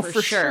culture Oh, for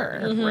for sure,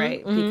 sure.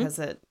 right? Because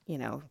it,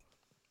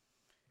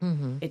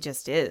 It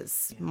just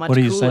is much What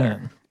are you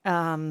cooler.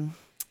 saying?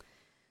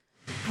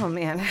 Oh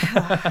man,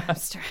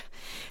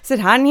 is it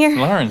hot in here?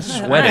 Lauren's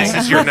sweating. This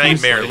is your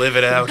nightmare. Live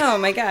it out. Oh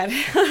my god.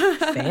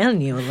 Fan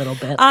you a little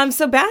bit.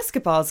 So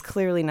basketball is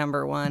clearly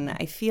number one.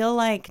 I feel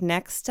like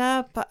next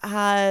up,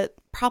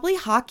 probably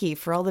hockey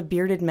for all the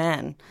bearded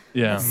men.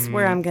 Yeah. That's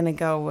where I'm gonna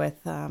go with.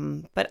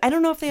 But I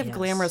don't know if they have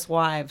glamorous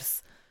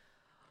wives.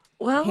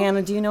 Well,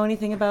 Hannah, do you know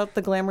anything about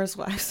the glamorous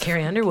wives?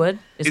 Carrie Underwood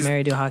is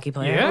married to a hockey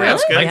player. Yeah,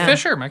 That's good. Mike Yeah.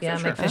 Fisher. Mike Yeah,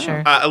 Fisher. Mike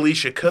Fisher.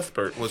 Alicia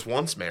Cuthbert was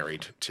once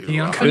married to. The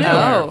young Good canoe.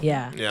 Oh.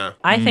 Yeah. Yeah.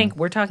 I think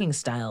we're talking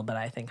style, but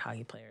I think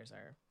hockey players are.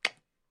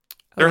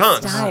 They're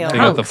hunts. Style. They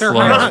got the they're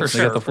flow. hunts, for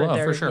They got the sure. flow.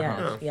 They're, For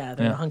sure. Yeah,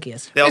 they're the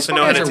hunkiest. They also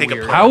know how to Baseball take guys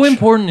a are punch. How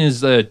important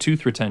is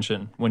tooth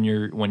retention when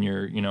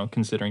you're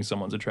considering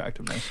someone's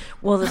attractiveness?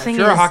 Well, the If thing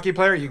you're a is, hockey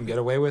player, you can get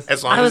away with.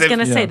 As long I as was they've-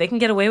 gonna say Yeah. they can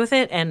get away with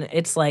it, and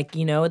it's like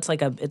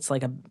it's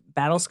like a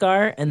battle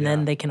scar, and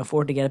then they can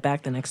afford to get it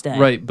back the next day.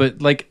 Right,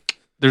 but like,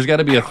 there's got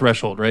to be a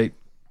threshold, right?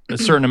 A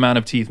certain amount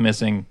of teeth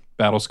missing,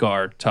 battle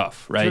scar,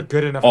 tough, right? you're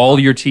good enough- All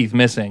your teeth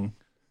missing,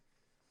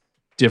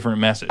 different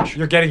message.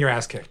 You're getting your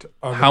ass kicked.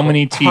 On the How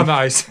many court- teeth on the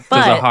ice?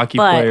 does a hockey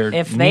player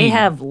if they need?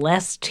 have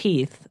less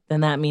teeth,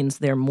 then that means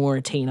they're more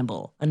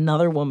attainable.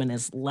 Another woman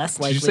is less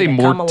likely you say to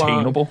more come along.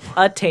 attainable?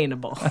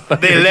 Attainable.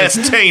 They're less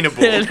tainable.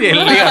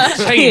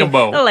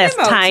 attainable. Less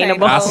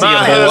tainable. I see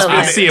My a boy. husband-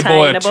 I see a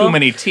boy with Tainable. too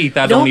many teeth.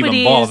 I don't even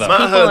Nobody's- bother. My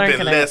People aren't husband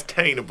gonna- less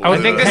tainable.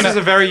 I think this is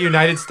a very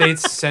United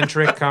States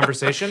centric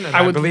conversation, and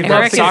I, would- believe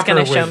Eric that is soccer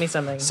gonna show would, me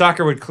something.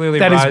 soccer would clearly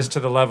That is- rise to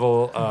the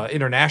level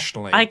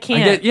internationally. I I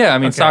can't. get, I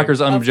mean, Okay.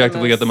 soccer's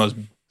objectively got the most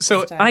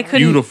So I couldn't.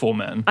 beautiful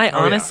men. I Oh,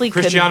 yeah. honestly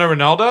couldn't. Cristiano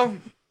Ronaldo.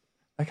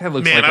 That guy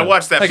looks Man, like I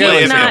watched that guy play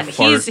looks as like a Not, a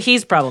fart.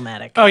 he's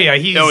problematic. oh yeah,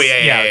 he's Oh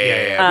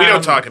yeah. We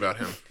don't talk about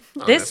him.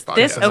 on This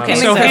podcast. okay.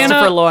 So So Christopher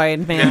Hannah-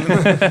 Lloyd, man.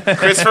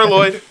 Christopher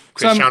Lloyd, So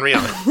Cristiano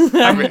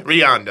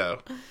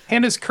Riondo.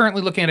 Hannah's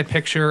currently looking at a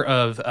picture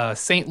of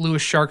St.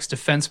 Louis Sharks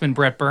defenseman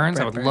Brett Burns.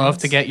 I would love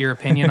to get your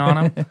opinion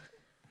on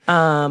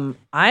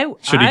him.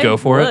 Should he go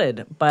for it?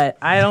 would, but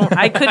I don't.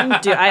 I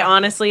couldn't do. I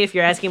honestly, if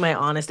you're asking my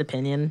honest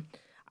opinion,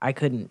 I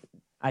couldn't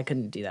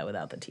do that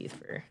without the teeth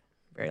for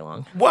very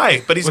long.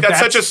 Why? But he's But got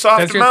such a that's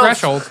soft your mouth.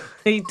 threshold.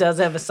 He does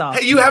have a soft.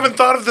 Hey, you haven't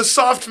thought of the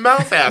soft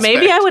mouth aspect.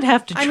 Maybe I would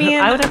have to. I mean,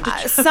 I would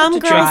have to. some to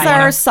girls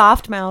try. are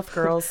soft mouth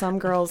girls. Some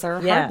girls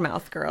are Yeah. hard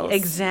mouth girls.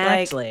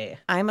 Exactly. Like,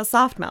 I'm a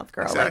soft mouth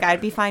girl. Like Exactly.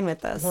 I'd be fine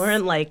with this.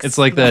 Lauren likes. It's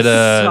like that,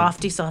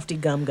 softy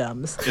gum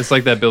gums. It's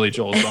like that Billy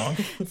Joel song,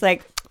 It's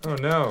like Oh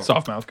no.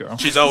 "Soft Mouth Girl."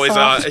 She's always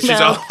Soft she's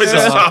mouth always a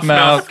girl. soft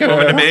mouth Girl.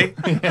 woman to me.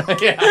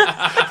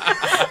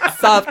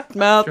 soft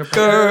mouth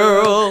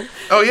girl.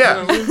 Oh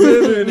yeah,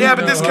 yeah.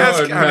 But this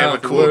guy's kind of a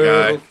cool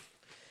guy.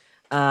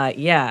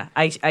 Yeah.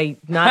 I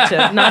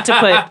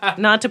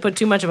not to put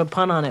too much of a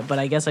pun on it, but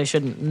I guess I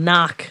shouldn't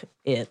knock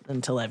it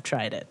until I've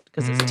tried it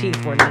because his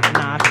teeth were not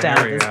knocked out.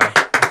 There you go.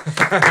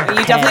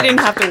 You definitely didn't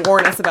have to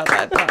warn us about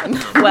that pun.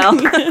 Well,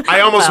 I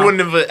almost wouldn't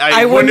have.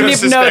 I wouldn't have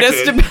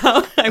suspected. noticed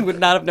about. I would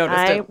not have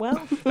noticed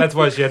it. That's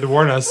why she had to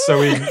warn us. So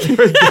we.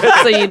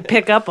 So you'd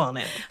pick up on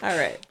it. All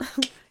right.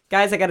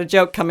 Guys, I got a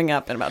joke coming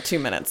up in about 2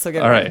 minutes. So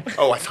get All ready. right.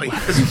 Oh, I thought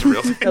this was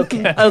real.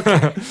 Okay.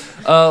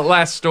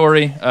 Last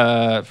story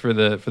for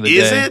the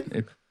Is day.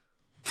 it?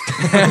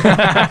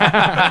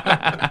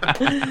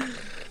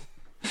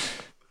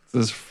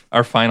 This is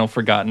our final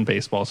forgotten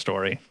baseball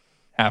story.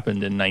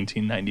 Happened in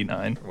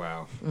 1999.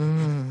 Wow.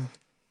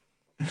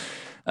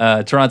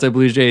 Toronto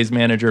Blue Jays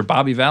manager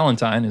Bobby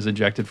Valentine is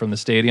ejected from the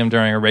stadium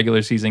during a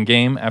regular season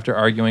game after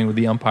arguing with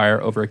the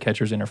umpire over a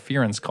catcher's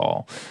interference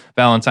call.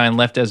 Valentine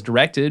left as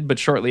directed, but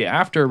shortly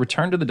after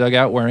returned to the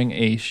dugout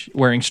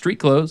wearing street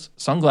clothes,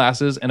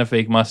 sunglasses, and a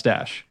fake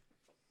mustache.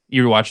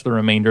 You watch the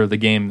remainder of the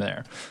game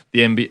there. The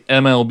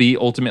MLB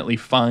ultimately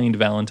fined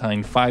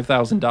Valentine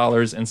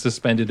 $5,000 and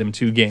suspended him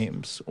 2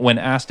 games. When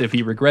asked if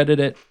he regretted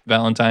it,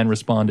 Valentine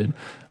responded,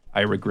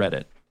 "I regret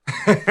it."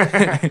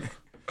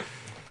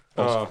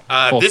 Full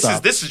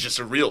stop. This is just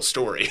a real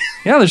story.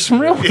 Yeah, there's some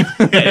real.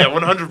 yeah,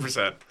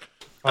 100%.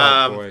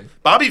 Boy.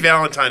 Bobby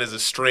Valentine is a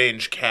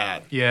strange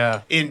cat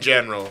Yeah. in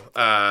general.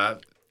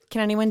 Can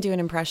anyone do an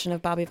impression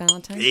of Bobby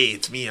Valentine? Hey,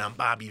 it's me. I'm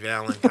Bobby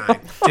Valentine.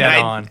 Dead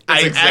And on.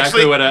 I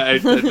Exactly actually, what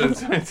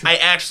I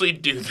actually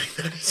do think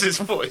that is his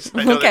voice.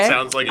 I know Okay. that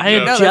sounds like a I joke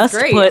had that's just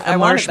great. put I a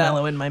wanted that.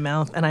 marshmallow in my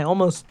mouth and I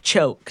almost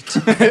choked.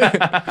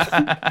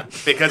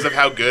 because of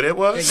how good it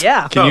was.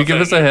 Yeah. Can you give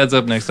thank us a heads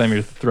up next time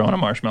you're throwing a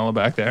marshmallow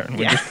back there and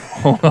we just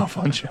hold off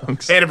on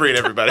jokes? Hannah Breen,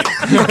 everybody.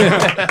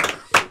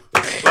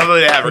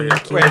 Lovely to have her here.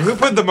 Wait, who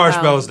put the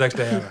marshmallows next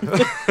to Hannah?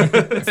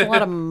 It's a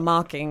lot of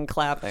mocking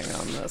clapping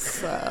on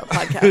this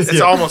podcast.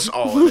 It's almost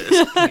all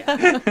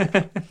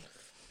it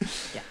is.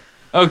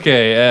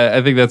 Okay,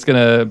 I think that's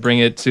going to bring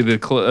it to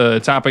the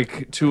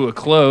topic to a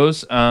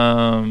close.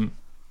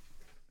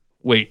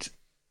 Wait.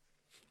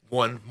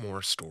 One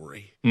more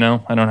story.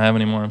 No, I don't have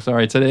any more. I'm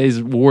sorry.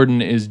 Today's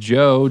warden is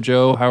Joe.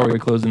 Joe, how are we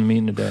closing the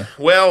meeting today?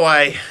 Well,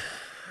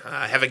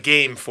 have a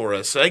game for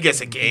us. I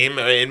guess a game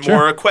and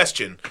more a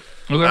question.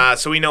 Okay.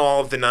 So we know all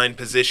of the 9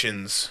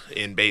 positions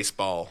in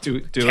baseball.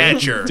 Do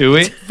Catcher, it. Do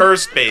it.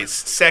 first base,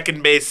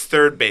 second base,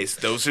 third base.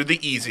 Those are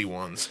the easy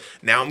ones.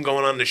 Now I'm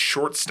going on to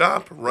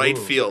shortstop, right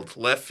field,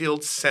 left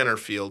field, center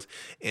field,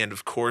 and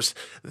of course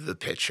the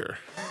pitcher.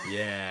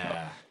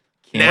 Yeah.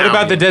 Now, What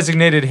about the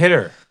designated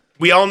hitter?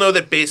 we all know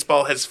that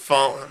baseball has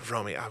fallen.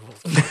 Romy, I'm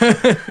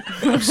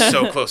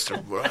so close to. No,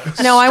 I want to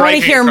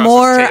striking hear across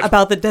more this table.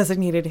 about the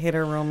designated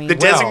hitter, Romy. The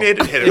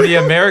designated hitter. In the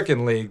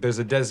American League, there's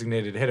a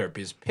designated hitter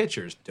because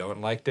pitchers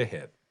don't like to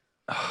hit.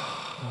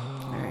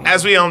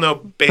 As we all know,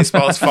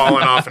 baseball has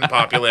fallen off in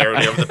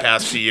popularity over the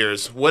past few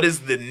years. What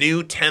is the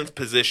new 10th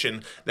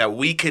position that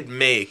we could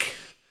make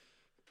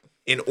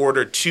in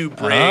order to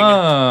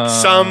bring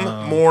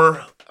some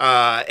more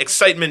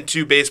excitement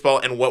to baseball,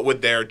 and what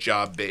would their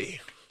job be?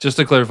 Just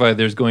to clarify,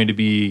 there's going to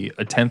be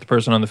a 10th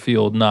person on the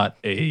field, not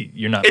a.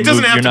 You're not. It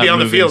doesn't have you're to be not on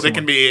the moving field. someone. It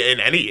can be in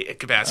any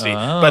capacity,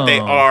 but they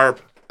are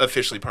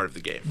officially part of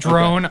the game.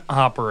 Drone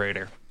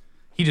operator.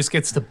 He just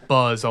gets to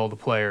buzz all the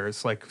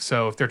players. Like,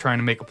 so if they're trying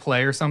to make a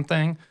play or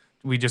something,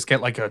 we just get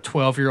like a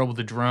 12-year-old with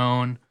a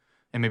drone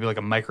and maybe like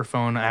a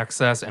microphone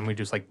access, and we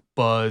just like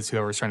buzz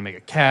whoever's trying to make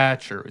a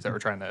catch or who's ever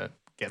trying to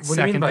get What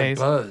do you mean second by base.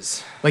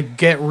 buzz? Like,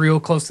 get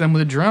real close to them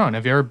with a drone.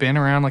 Have you ever been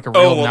around like a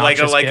real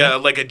obnoxious kid?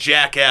 like a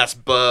jackass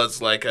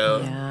buzz, like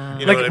a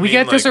you know Like, what I we mean?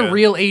 get just Like a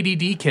real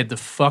ADD kid to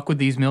fuck with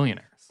these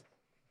millionaires.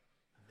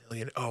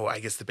 Oh, I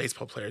guess the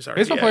baseball players are.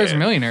 Baseball players are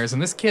millionaires,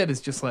 and this kid is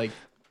just like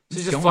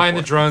She's just going flying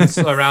for the it. drones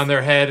around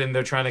their head, and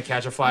they're trying to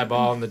catch a fly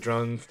ball, and the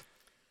drone,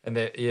 and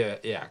they,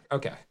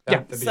 okay.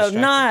 That'd be So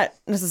distracting. not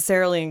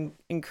necessarily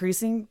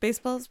increasing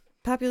baseball's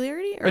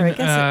popularity, or I guess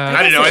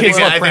I don't know. Kids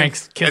I love think-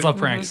 pranks. Kids love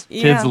pranks.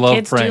 Kids love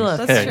Kids do pranks. love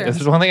That's Hey, true. if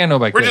there's one thing I know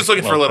about We're kids, just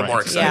looking for a love little more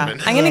pranks. Yeah,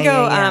 excitement. I'm gonna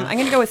go. yeah. I'm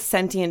gonna go with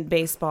sentient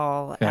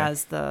baseball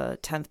as the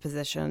 10th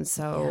position.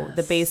 So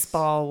the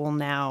baseball will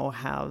now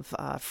have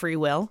free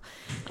will.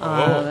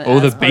 Oh, the as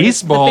part of-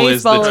 baseball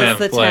is the baseball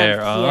 10th player.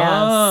 Yes,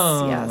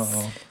 Oh.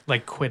 yes.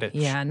 Like Quidditch.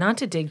 Yeah, not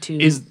to dig too.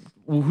 Is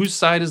whose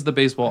side is the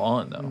baseball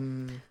on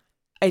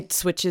though? It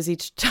switches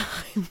each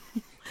time.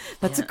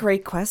 That's a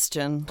great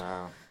question.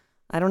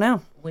 I don't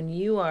know. when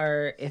you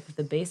are, if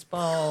the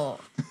baseball.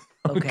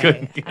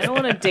 Okay, I don't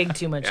want to dig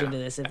too much into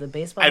this. If the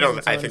baseball has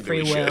its I own think that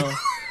free we should.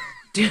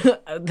 will,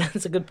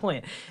 that's a good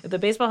point. If the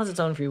baseball has its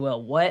own free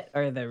will, what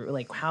are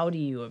the how do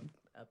you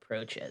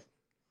approach it?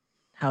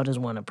 How does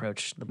one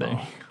approach the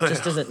ball?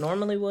 Just as it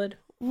normally would?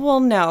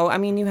 Well, no. I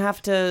mean, you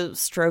have to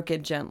stroke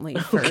it gently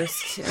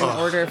first in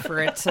order for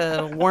it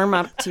to warm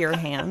up to your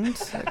hand.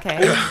 Okay.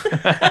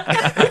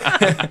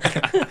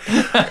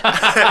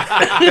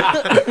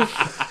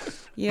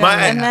 Yeah,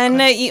 and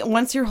then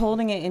once you're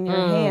holding it in your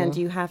hand,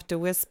 you have to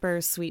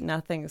whisper sweet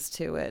nothings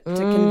to it to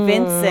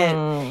convince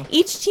it.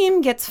 Each team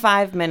gets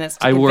 5 minutes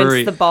to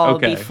convince the ball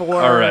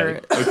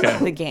before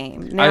the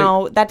game.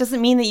 Now, that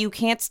doesn't mean that you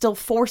can't still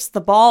force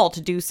the ball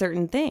to do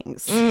certain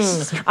things.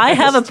 I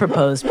have a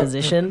proposed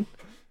position.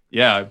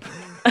 Yeah.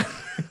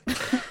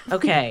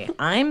 Okay,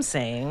 I'm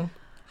saying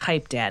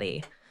hype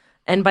daddy.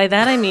 And by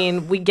that I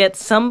mean we get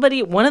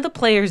one of the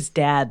players'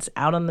 dads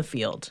out on the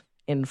field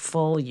in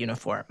full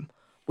uniform.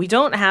 We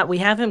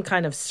have him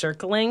kind of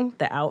circling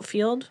the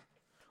outfield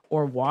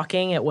or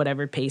walking at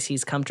whatever pace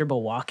he's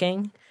comfortable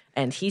walking.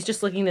 And he's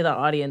just looking to the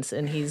audience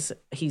and he's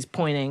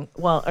pointing.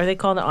 Well, are they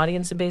called the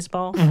audience in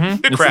baseball?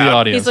 Mm-hmm. The crowd. The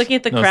audience. He's looking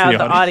at the crowd,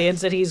 the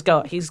audience, and he's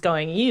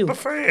going, you. The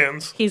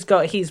fans. He's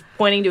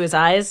pointing to his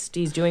eyes.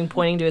 He's doing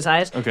pointing to his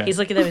eyes. Okay. He's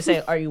looking at them and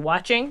saying, "Are you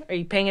watching? Are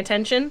you paying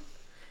attention?"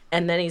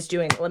 And then he's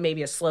doing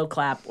maybe a slow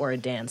clap or a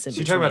dance.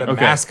 You're talking about a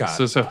Okay. mascot.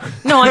 So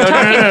No, I'm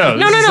talking.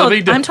 No, this is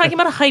something I'm talking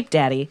about a hype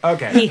daddy.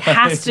 Okay. He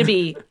has to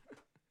be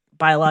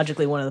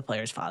biologically one of the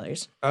players'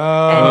 fathers.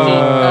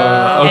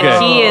 Oh.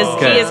 And he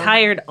Okay. is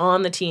hired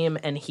on the team,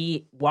 and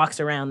he walks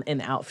around in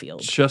the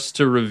outfield. just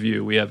to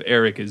review, we have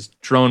Eric as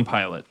drone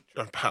pilot,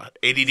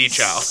 ADD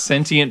child.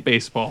 sentient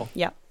baseball,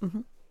 Yeah.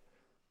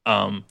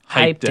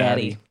 hype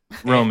daddy,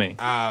 Romy.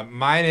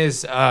 Mine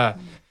is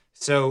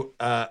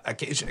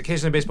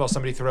occasionally in baseball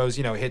somebody throws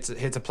hits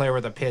a player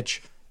with a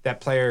pitch. That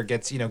player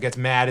gets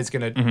mad, is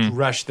going to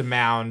rush the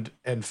mound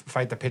and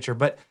fight the pitcher.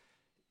 But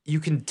you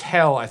can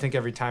tell, I think,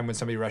 every time when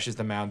somebody rushes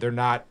the mound, they're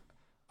not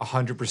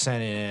 100%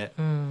 in it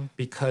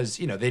because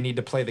they need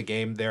to play the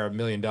game. They're $1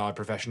 million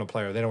professional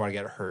player. They don't want to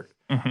get hurt.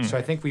 So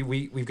I think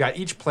we've got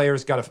each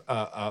player's got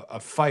a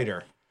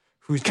fighter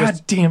who's God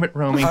just damn it,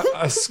 Romy.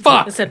 I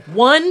said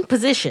one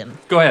position.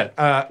 Go ahead.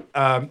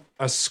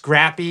 a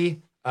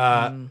scrappy,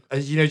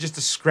 just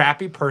a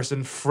scrappy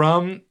person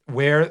from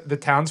where the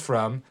town's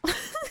from,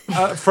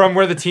 from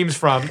where the team's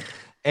from,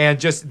 and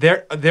just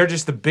they're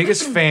just the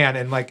biggest fan,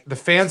 and like the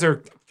fans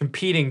are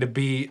competing to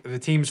be the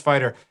team's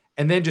fighter,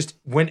 and then just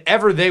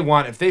whenever they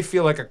want, if they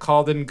feel like a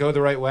call didn't go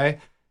the right way,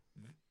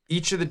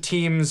 each of the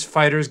team's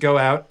fighters go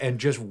out and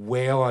just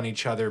wail on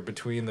each other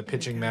between the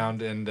pitching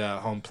mound and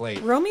home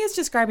plate. Romy is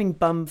describing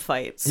bum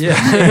fights. Yeah.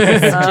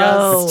 It's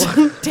just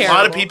A terrible.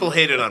 lot of people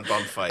hated on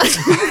bum fights.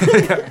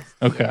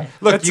 Okay.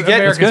 Look, you get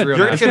America's real you're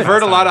going to national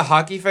convert a lot pastime. of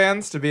hockey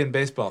fans to being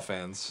baseball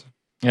fans.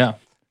 Yeah.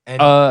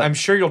 And I'm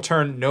sure you'll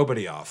turn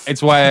nobody off.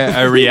 It's why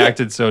I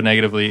reacted so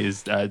negatively.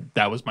 Is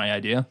that was my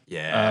idea?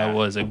 Yeah.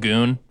 Was a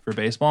goon for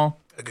baseball.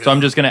 So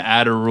I'm just going to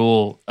add a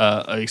rule,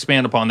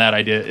 expand upon that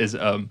idea. Is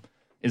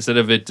instead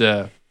of it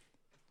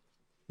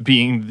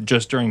being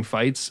just during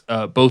fights,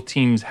 both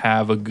teams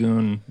have a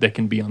goon that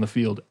can be on the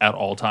field at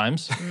all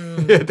times.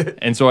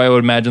 And so I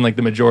would imagine like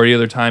the majority of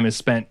their time is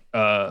spent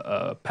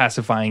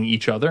pacifying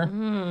each other.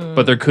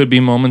 But there could be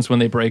moments when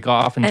they break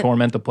off and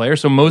torment the player.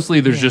 So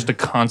mostly there's just a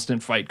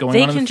constant fight going on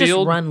in the field. They can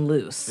just run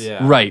loose.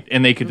 Yeah. Right.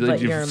 And they could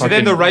so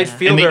then the right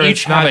fielder, and they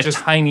each have a just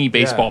tiny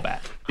baseball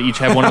bat. They each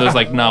have one of those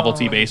like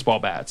novelty baseball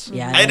bats.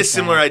 Yeah, I had a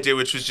similar idea,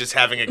 which was just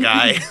having a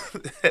guy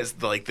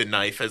as like the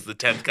knife as the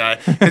 10th guy,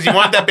 because you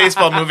want that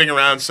baseball moving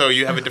around. So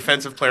you have a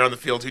defensive player on the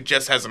field who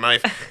just has a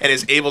knife and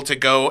is able to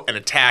go and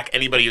attack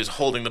anybody who's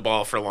holding the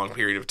ball for a long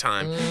period of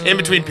time. In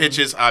between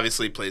pitches,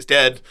 obviously plays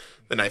dead.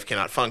 The knife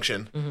cannot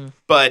function,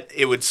 but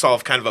it would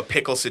solve kind of a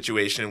pickle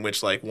situation in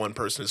which like one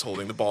person is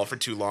holding the ball for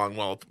too long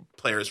while the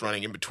player is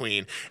running in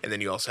between, and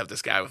then you also have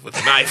this guy with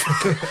a knife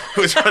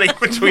who is running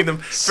between them,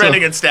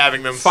 threatening and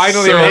stabbing them.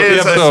 Finally, there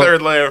is a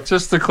third layer.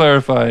 Just to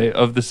clarify,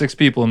 of the 6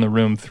 people in the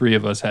room, 3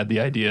 of us had the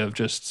idea of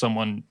just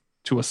someone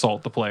to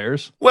assault the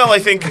players. Well, I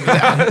think,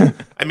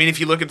 I mean, if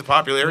you look at the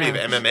popularity of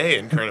MMA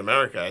in current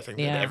America, I think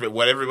that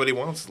what everybody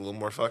wants is a little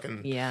more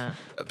fucking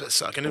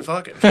sucking and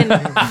fucking.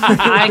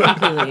 I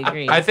completely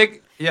agree. I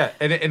think,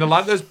 and a lot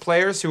of those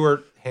players who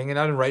are hanging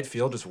out in right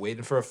field, just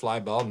waiting for a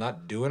fly ball,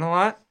 not doing a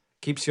lot,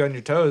 keeps you on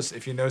your toes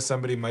if you know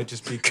somebody might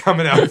just be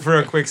coming out for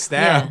a quick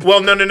stab.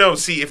 Well, no.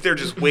 See, if they're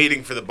just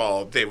waiting for the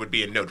ball, they would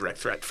be in no direct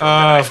threat from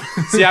the knife.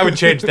 See, I would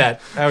change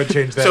that.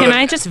 Can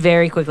I just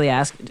very quickly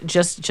ask,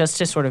 just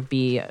to sort of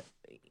be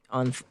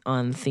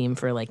on theme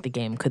for like the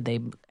game, could they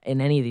in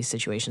any of these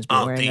situations be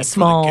wearing a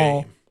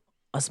small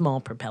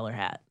propeller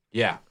hat?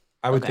 Yeah,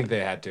 I would think they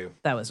had to.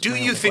 That was. Do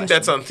you think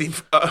that's on theme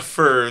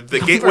for the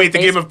game? Wait, the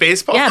game of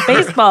baseball? Yeah,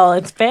 baseball.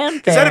 It's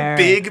fanfare. Is that a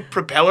big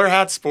propeller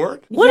hat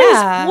sport? What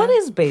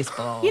is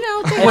baseball? You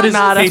know, What is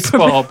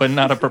baseball, but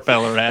not a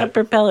propeller hat? A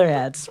propeller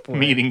hat sport.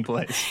 Meeting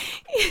place.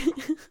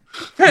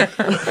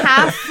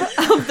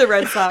 Half of the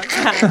Red Sox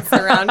hats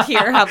around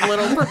here have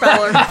little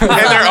propeller hats. And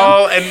they're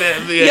all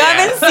you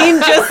haven't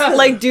seen just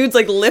like dudes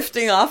like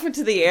lifting off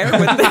into the air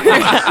with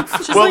their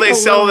hats. Well, like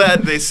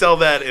they sell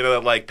that in a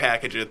like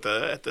package at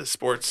the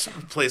sports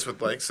place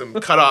with like some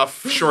cut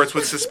off shorts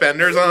with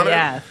suspenders on it.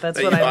 Yeah,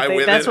 that's what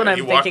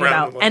I'm thinking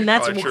about, and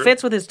that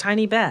fits with his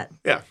tiny bat.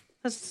 Yeah,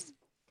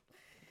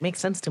 makes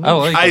sense to me.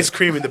 Ice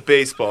cream in the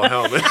baseball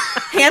helmet.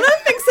 Hannah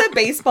thinks that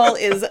baseball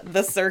is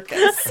the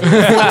circus.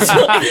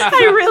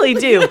 I really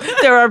do.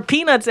 There are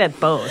peanuts at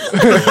both.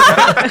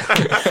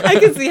 I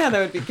can see how that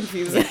would be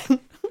confusing.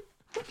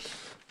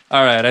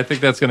 All right, I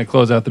think that's going to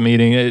close out the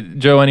meeting.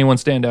 Joe, anyone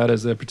stand out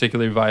as a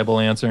particularly viable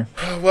answer?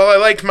 Well, I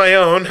liked my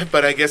own,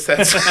 but I guess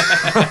that's...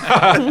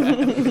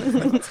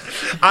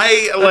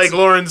 I like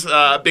Lauren's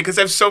because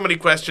I have so many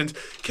questions.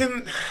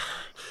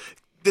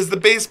 Does the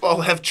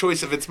baseball have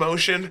choice of its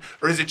motion,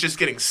 or is it just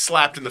getting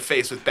slapped in the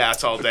face with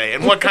bats all day?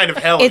 And what kind of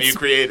hell have you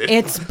created?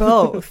 It's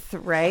both,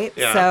 right?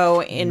 Yeah.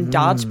 So in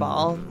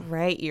dodgeball,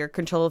 right, you're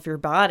control of your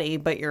body,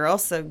 but you're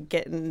also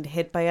getting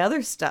hit by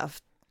other stuff.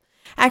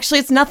 Actually,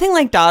 it's nothing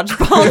like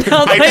dodgeball.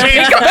 I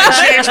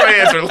changed my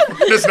answer.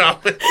 Just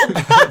not.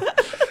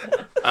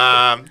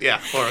 Yeah,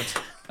 Lawrence.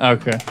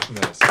 Okay.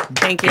 Nice.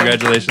 Thank you.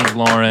 Congratulations,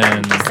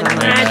 Lauren.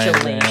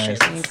 Congratulations.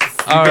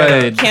 Nice. All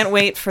right. Can't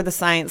wait for the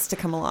science to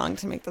come along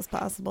to make this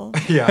possible.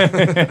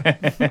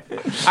 Yeah.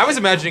 I was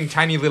imagining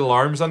tiny little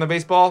arms on the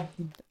baseball.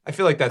 I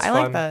feel like that's fun. I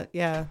like that,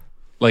 yeah.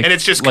 And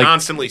it's just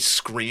constantly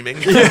screaming.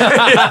 It's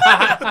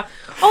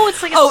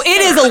like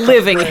it is a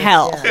living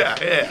hell. Yeah,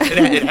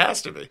 it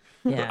has to be.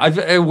 Yeah.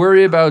 I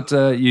worry about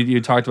you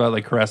talked about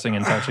like caressing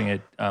and touching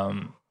it.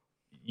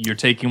 You're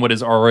taking what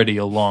is already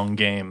a long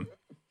game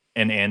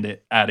and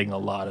adding a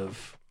lot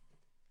of.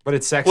 But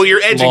it's sexy. Well,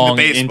 you're edging long,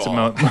 the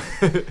baseball.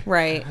 Intimate.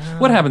 Right.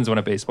 What happens when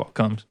a baseball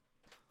comes?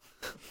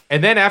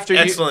 And then after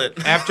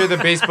Excellent. after the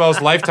baseball's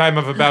lifetime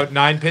of about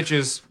 9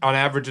 pitches on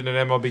average in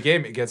an MLB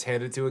game, it gets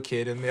handed to a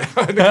kid in the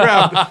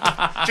crowd.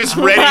 Just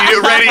ready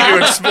to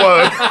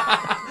explode.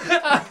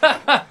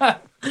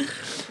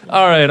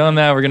 All right, on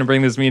that, we're going to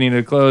bring this meeting to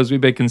a close. We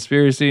Big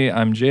Conspiracy.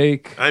 I'm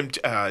Jake. I'm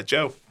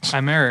Joe.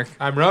 I'm Eric.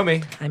 I'm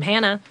Romy. I'm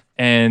Hannah.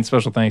 And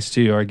special thanks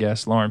to our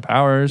guest, Lauren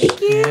Powers. Yeah.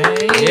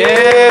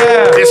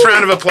 This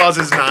round of applause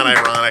is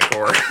non-ironic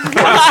or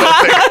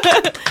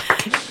something.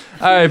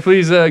 All right,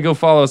 please go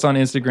follow us on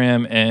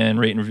Instagram and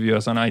rate and review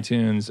us on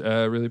iTunes.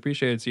 Really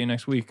appreciate it. See you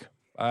next week.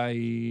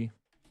 Bye.